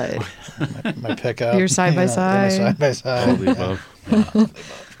what? My pickup. Your side by side. Side by side. All the above. But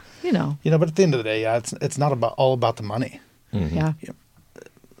at the end of the day, it's not all about the money. Mm-hmm. Yeah.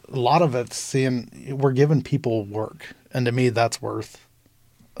 A lot of it's we're giving people work, and to me, that's worth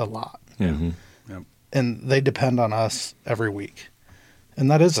a lot. Mm-hmm. Yep. And they depend on us every week. And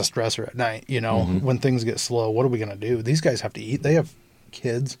that is a stressor at night, when things get slow. What are we going to do? These guys have to eat. They have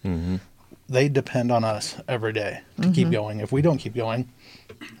kids. Mm-hmm. They depend on us every day to keep going. If we don't keep going,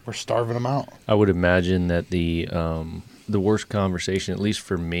 we're starving them out. I would imagine that the worst conversation, at least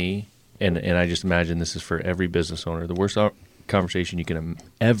for me, and I just imagine this is for every business owner, the worst conversation you can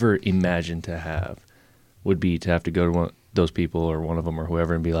ever imagine to have would be to have to go to those people or one of them or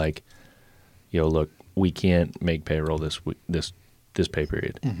whoever and be like, yo, look, we can't make payroll this pay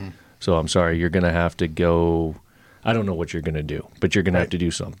period. Mm-hmm. So I'm sorry, you're going to have to go. I don't know what you're going to do, but you're going to have to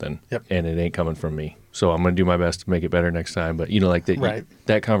do something. Yep. And it ain't coming from me. So I'm going to do my best to make it better next time. But like that,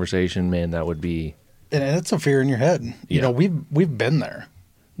 that conversation, man, that would be. And it's a fear in your head. We've been there.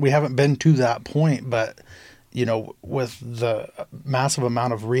 we haven't been to that point, but with the massive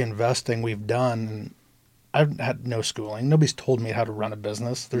amount of reinvesting we've done, I've had no schooling. Nobody's told me how to run a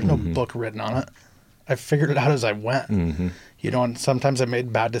business. There's no book written on it. I figured it out as I went. And sometimes I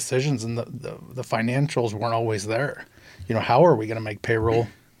made bad decisions, and the financials weren't always there. How are we going to make payroll?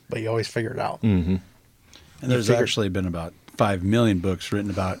 But you always figure it out. And there's actually been about 5 million books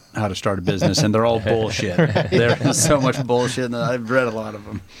written about how to start a business, and they're all bullshit. There's so much bullshit, and I've read a lot of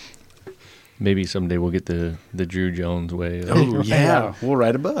them. Maybe someday we'll get the Drew Jones way. Oh, yeah. We'll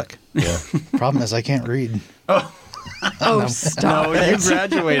write a book. Yeah. Problem is I can't read. Oh, stop. No, you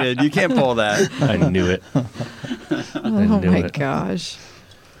graduated. You can't pull that. I knew it. Oh, my gosh.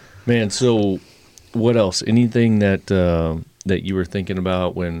 Man, so what else? Anything that you were thinking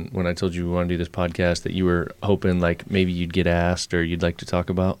about when I told you we want to do this podcast that you were hoping like maybe you'd get asked or you'd like to talk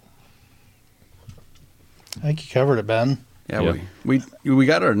about? I think you covered it, Ben. Yeah, we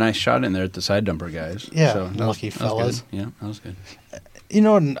got our nice shot in there at the side dumper guys. Yeah, so lucky fellas. Yeah, that was good.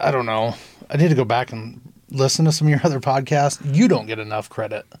 And I don't know. I need to go back and listen to some of your other podcasts. You don't get enough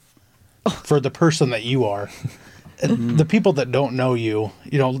credit for the person that you are. The people that don't know you,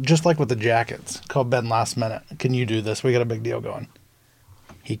 just like with the jackets, called Ben last minute. Can you do this? We got a big deal going.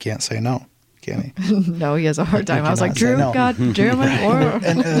 He can't say no, can he? No, he has a hard time. I was like, cannot say Drew, no. God damn it.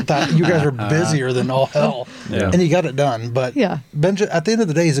 and thought you guys are busier than all hell. Yeah. And you got it done. But Yeah. Ben, at the end of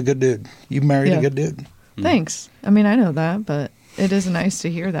the day, he's a good dude. You married a good dude. Thanks. I mean, I know that, but it is nice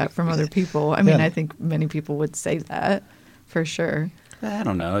to hear that from other people. I mean, Yeah. I think many people would say that for sure. I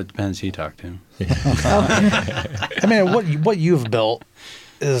don't know. It depends who you talk to. I mean, what you've built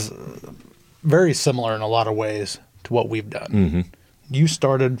is very similar in a lot of ways to what we've done. You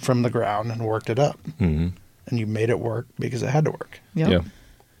started from the ground and worked it up. And you made it work because it had to work. Yep. Yeah.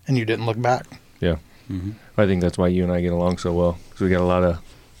 And you didn't look back. Yeah. I think that's why you and I get along so well, because we got a lot of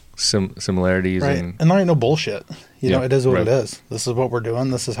similarities. Right. And there ain't no bullshit. It is what right. it is. This is what we're doing.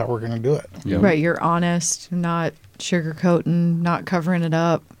 This is how we're going to do it. Yeah. Right. You're honest, not sugarcoating, not covering it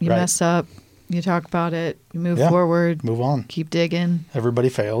up. You Right. mess up, you talk about it, you move Yeah. forward, Move on. keep digging. Everybody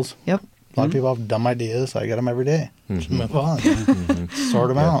fails. Yep. A lot of people have dumb ideas. I get them every day. Just move on. Sort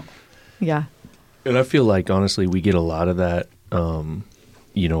them out. Yeah. And I feel like, honestly, we get a lot of that,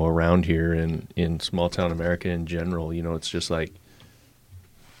 around here in small town America in general. It's just like,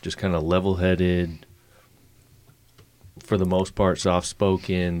 just kind of level-headed, for the most part,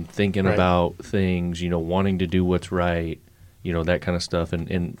 soft-spoken, thinking Right. about things, wanting to do what's right, that kind of stuff.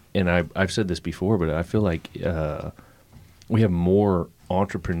 And I've said this before, but I feel like we have more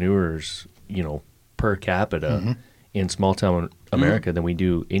entrepreneurs, per capita in small town America than we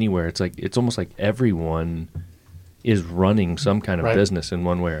do anywhere. It's almost like everyone is running some kind of Right. business in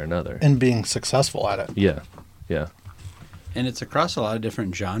one way or another. And being successful at it. Yeah. Yeah. And it's across a lot of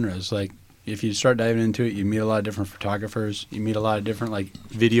different genres. Like, if you start diving into it, you meet a lot of different photographers. You meet a lot of different,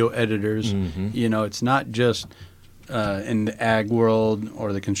 video editors. It's not just in the ag world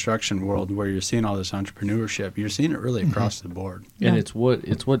or the construction world where you're seeing all this entrepreneurship. You're seeing it really across the board. And Yeah. it's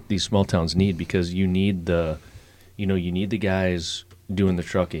what these small towns need, because you need the guys doing the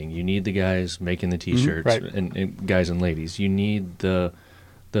trucking. You need the guys making the T-shirts, Right. and guys and ladies. You need the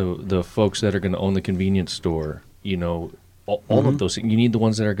folks that are going to own the convenience store. All of those things. You need the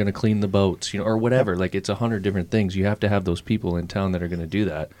ones that are going to clean the boats, or whatever. Like, it's 100 different things. You have to have those people in town that are going to do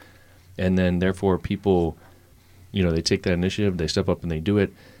that. And then, therefore, people, they take that initiative, they step up and they do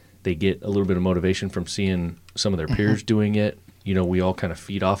it. They get a little bit of motivation from seeing some of their peers doing it. We all kind of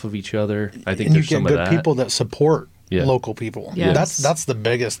feed off of each other. I think And you there's get some good of that. people that support Yeah. local people. Yes. That's the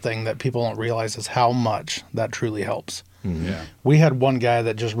biggest thing that people don't realize is how much that truly helps. Yeah. We had one guy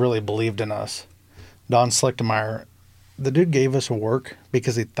that just really believed in us, Don Slichtenmeyer. The dude gave us work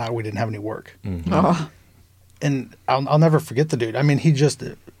because he thought we didn't have any work. Oh, And I'll never forget the dude. I mean, he just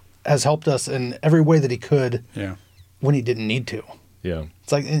has helped us in every way that he could Yeah. when he didn't need to. Yeah.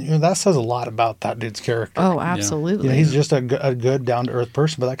 It's like, that says a lot about that dude's character. oh, absolutely. He's just a good, down-to-earth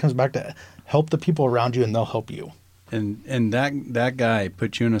person, but that comes back to help the people around you and they'll help you. And that guy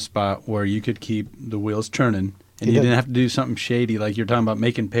put you in a spot where you could keep the wheels turning, and He you did. didn't have to do something shady like you're talking about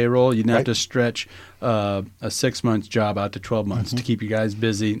making payroll. You didn't have Right. to stretch a 6-month job out to 12 months to keep you guys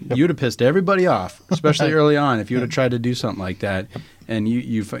busy. You'd have pissed everybody off, especially early on, if you would have tried to do something like that. And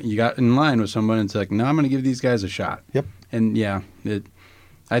you got in line with someone and it's like, no, I'm going to give these guys a shot. Yep. And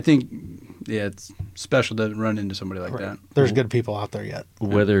I think it's special to run into somebody like that. There's good people out there yet.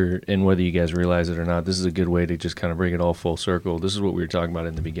 Whether you guys realize it or not, this is a good way to just kind of bring it all full circle. This is what we were talking about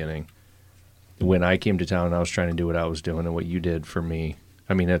in the beginning. When I came to town and I was trying to do what I was doing and what you did for me,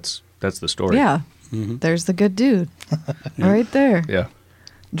 I mean, that's the story. Yeah. There's the good dude right there. Yeah.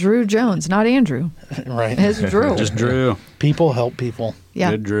 Drew Jones, not Andrew. Right. It's Drew. Just Drew. People help people.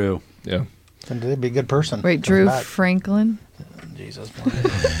 Yeah. Good Drew. Yeah. And they'd be a good person. Wait, Drew Franklin? Jesus.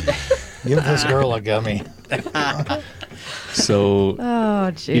 Give this girl a gummy. So,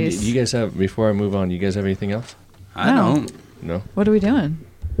 Oh, jeez. you guys have, before I move on, you guys have anything else? I No. don't. No? What are we doing?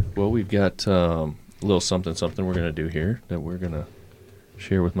 Well, we've got a little something we're going to do here that we're going to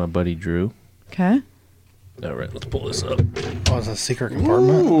share with my buddy Drew. Okay. All right, let's pull this up. Oh, it's a secret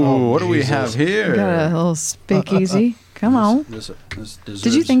compartment? Ooh, what do we Jesus. have here? We got a little speakeasy. Come on. This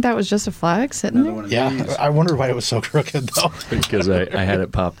Did you think that was just a flag sitting there? Yeah, I wondered why it was so crooked, though. Because I had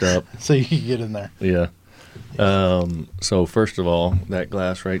it popped up. So you could get in there. Yeah. So first of all, that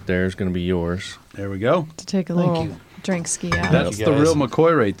glass right there is going to be yours. There we go. To take a Thank little you. drink ski out. That's you the guys. real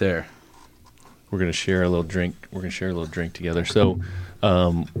McCoy right there. We're going to share a little drink. We're going to share a little drink together. So,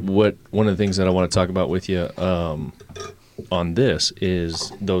 one of the things that I want to talk about with you on this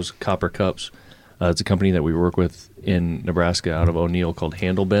is those copper cups. It's a company that we work with in Nebraska out of O'Neill called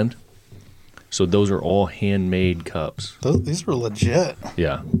Handle Bend. So those are all handmade cups. These were legit.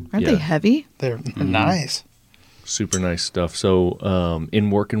 Yeah. Aren't they heavy? They're nice. Super nice stuff. So in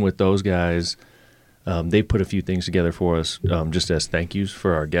working with those guys, they put a few things together for us just as thank yous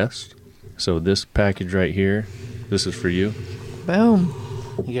for our guests. So this package right here, this is for you. Boom.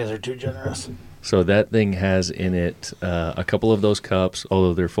 You guys are too generous. So that thing has in it a couple of those cups,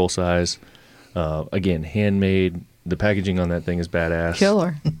 although they're full size. Again, handmade. The packaging on that thing is badass.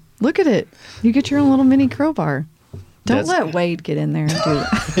 Killer. Look at it. You get your own little mini crowbar. Don't That's- let Wade get in there and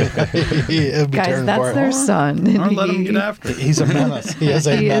do it. It'll be Guys, turned that's apart. their son. and Or let him he- get after it. He's a menace. He is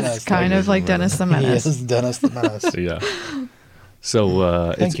a He menace. is kind of like Dennis the He Menace. is Dennis the Menace. Yeah.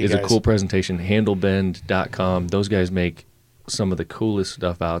 So Thank you, it's a guys. cool presentation. Handlebend.com. Those guys make some of the coolest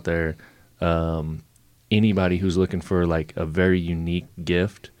stuff out there. Anybody who's looking for like a very unique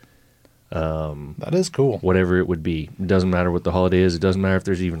gift, That is cool. whatever it would be, it doesn't matter what the holiday is. It doesn't matter if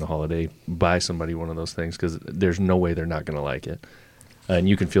there's even a holiday. Buy somebody one of those things because there's no way they're not going to like it. And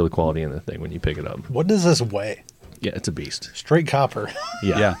you can feel the quality in the thing when you pick it up. What does this weigh? Yeah, it's a beast. Straight copper.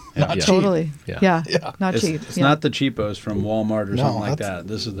 Yeah. Not Yeah. cheap. Totally. Yeah. Yeah. Not It's, cheap. it's Yeah. not the cheapos from Walmart or No, something like that's- that.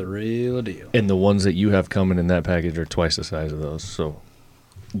 This is the real deal. And the ones that you have coming in that package are twice the size of those. So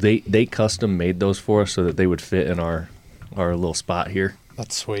they custom made those for us so that they would fit in our little spot here.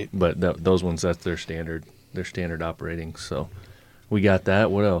 That's sweet. But those ones, that's their standard operating. So we got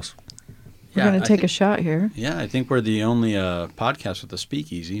that. What else? We're going to take a shot here. Yeah, I think we're the only podcast with a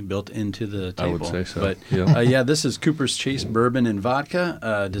speakeasy built into the table. I would say so. But Yeah. this is Cooper's Chase Bourbon and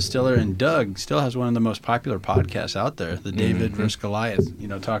Vodka distiller, and Doug still has one of the most popular podcasts out there, the David vs. Goliath.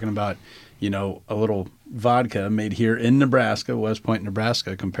 Talking about a little vodka made here in Nebraska, West Point,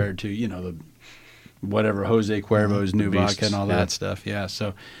 Nebraska, compared to the whatever Jose Cuervo's new Beasts, vodka and all yeah. that stuff. Yeah.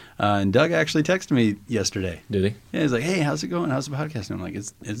 So, and Doug actually texted me yesterday. Did he? Yeah, he's like, "Hey, how's it going? How's the podcast?" And I'm like,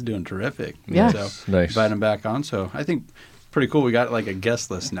 "It's doing terrific." Yeah. So Nice. invite him back on. So I think it's pretty cool. We got like a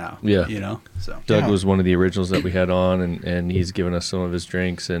guest list now. Yeah. So Doug Yeah. was one of the originals that we had on, and he's given us some of his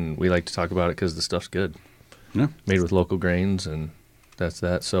drinks, and we like to talk about it because the stuff's good. Yeah. Made with local grains, and that's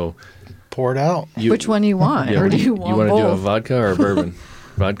that. So Pour it out. Which one do you want? Yeah, or do you want to do a both? vodka or a bourbon?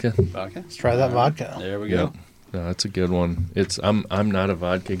 Vodka? vodka. Let's try that vodka. There we Yeah. go. No, that's a good one. I'm not a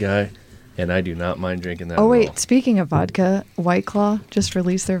vodka guy, and I do not mind drinking that. Oh, at wait. all. Speaking of vodka, White Claw just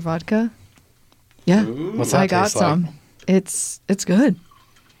released their vodka. Yeah. What's that I got taste like? some. It's good.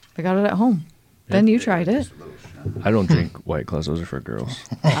 I got it at home. Ben, you tried it. I don't drink White Claws. Those are for girls.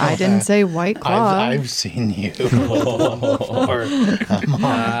 I didn't say White Claw. I've seen you before. Come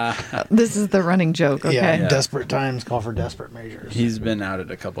on. This is the running joke, okay? Yeah, desperate times call for desperate measures. He's been at it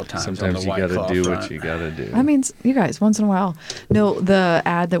a couple of times. on Sometimes the you White got to Claw do front. what you got to do. I mean, you guys, once in a while. No, the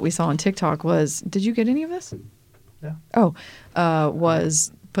ad that we saw on TikTok was, did you get any of this? Yeah. Oh,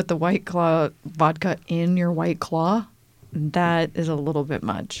 was put the White Claw vodka in your White Claw. That is a little bit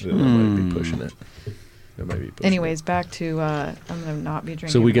much. That might be pushing it. That might be pushing Anyways, back to, I'm going to not be drinking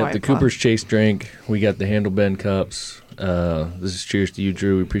So we got White the Claw. Cooper's Chase drink. We got the Handle Bend cups. This is cheers to you,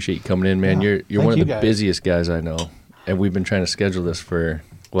 Drew. We appreciate you coming in, man. Yeah. You're Thank one of you the guys. busiest guys I know, and we've been trying to schedule this for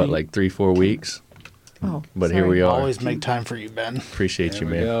like 3-4 weeks. Oh, But here sorry. we are. Always make time for you, Ben. Appreciate There you,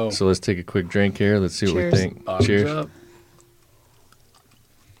 we man. go. So let's take a quick drink here. Let's see what we Cheers. think. Bottoms Cheers. up.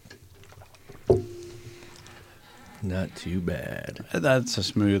 Not too bad. That's a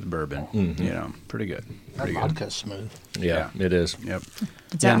smooth bourbon. Mhm. Pretty good. That Pretty good. vodka's smooth. Yeah, it is. Yep. Is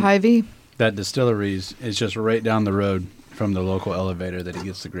Yeah. that Hy-Vee? That distillery is just right down the road from the local elevator that he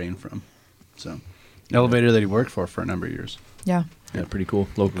gets the grain from. So, elevator that he worked for a number of years. Yeah. Yeah, pretty cool.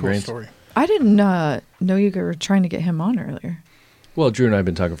 Local Cool grains. story. I didn't know you were trying to get him on earlier. Well, Drew and I have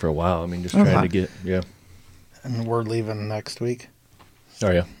been talking for a while. I mean, just trying to get, And we're leaving next week.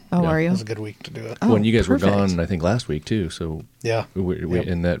 Oh, yeah. Oh, are It you? was a good week to do it. Well, and you guys perfect. were gone, I think, last week, too. So, Yeah.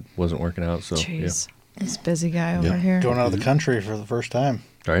 and that wasn't working out. So, Jeez. This busy guy over Yeah. here. Going out of the country for the first time.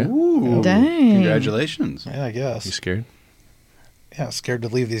 All right. Ooh, Dang. congratulations. Yeah, I guess. You scared? Yeah, scared to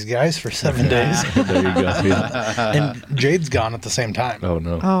leave these guys for 7 days. There you go. Yeah. And Jade's gone at the same time. Oh,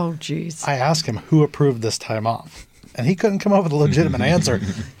 no. Oh, jeez. I asked him who approved this time off, and he couldn't come up with a legitimate answer.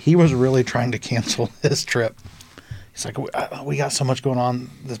 He was really trying to cancel his trip. He's like, we got so much going on,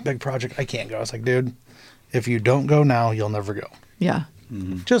 this big project, I can't go. I was like, dude, if you don't go now, you'll never go. Yeah.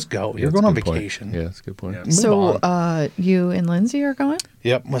 Just go. Yeah, You're that's going a on good point. vacation. Yeah, that's a good point. Yeah. Move So, on. you and Lindsay are going?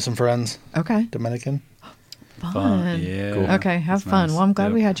 Yep, with some friends, Okay. Dominican. Fun. Yeah. Cool. Okay, have That's fun. nice. Well, I'm glad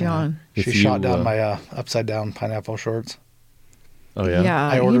Yep. we had you on. If She you, shot down my upside down pineapple shorts. Oh, yeah? Yeah.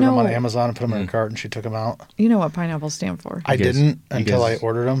 I ordered you know, them on Amazon and put them in a cart, and she took them out. You know what pineapples stand for. I You guys- didn't you until guys- I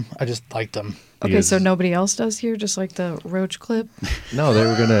ordered them. I just liked them. Okay, guys- so nobody else does here, just like the roach clip? No, they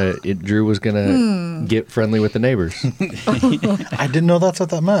were Drew was going to get friendly with the neighbors. I didn't know that's what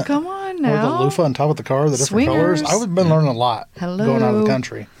that meant. Come on Or now. the loofah on top of the car, the different colors. Swingers. I've been learning a lot Hello. going out of the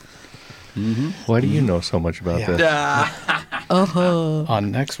country. Why do you know so much about Yeah. this?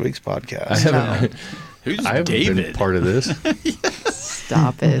 On next week's podcast. I haven't, Who's I haven't been David? part of this.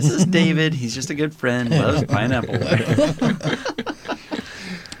 Stop it. This is David. He's just a good friend. Loves pineapple.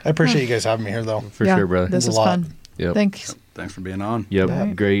 I appreciate you guys having me here, though. For Yeah, sure, brother. This It was was a lot. fun. Yep. Thanks. Thanks for being on. Yep.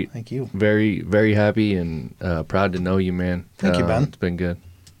 Right. Great. Thank you. Very, very happy and proud to know you, man. Thank you, Ben. It's been good.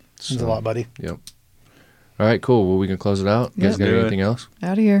 It was a lot, buddy. Yep. All right, cool. Well, we can close it out. You guys Yep. got Do it. anything else?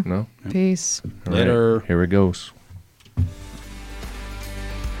 Out of here. No? Peace. All right, Later. here it goes.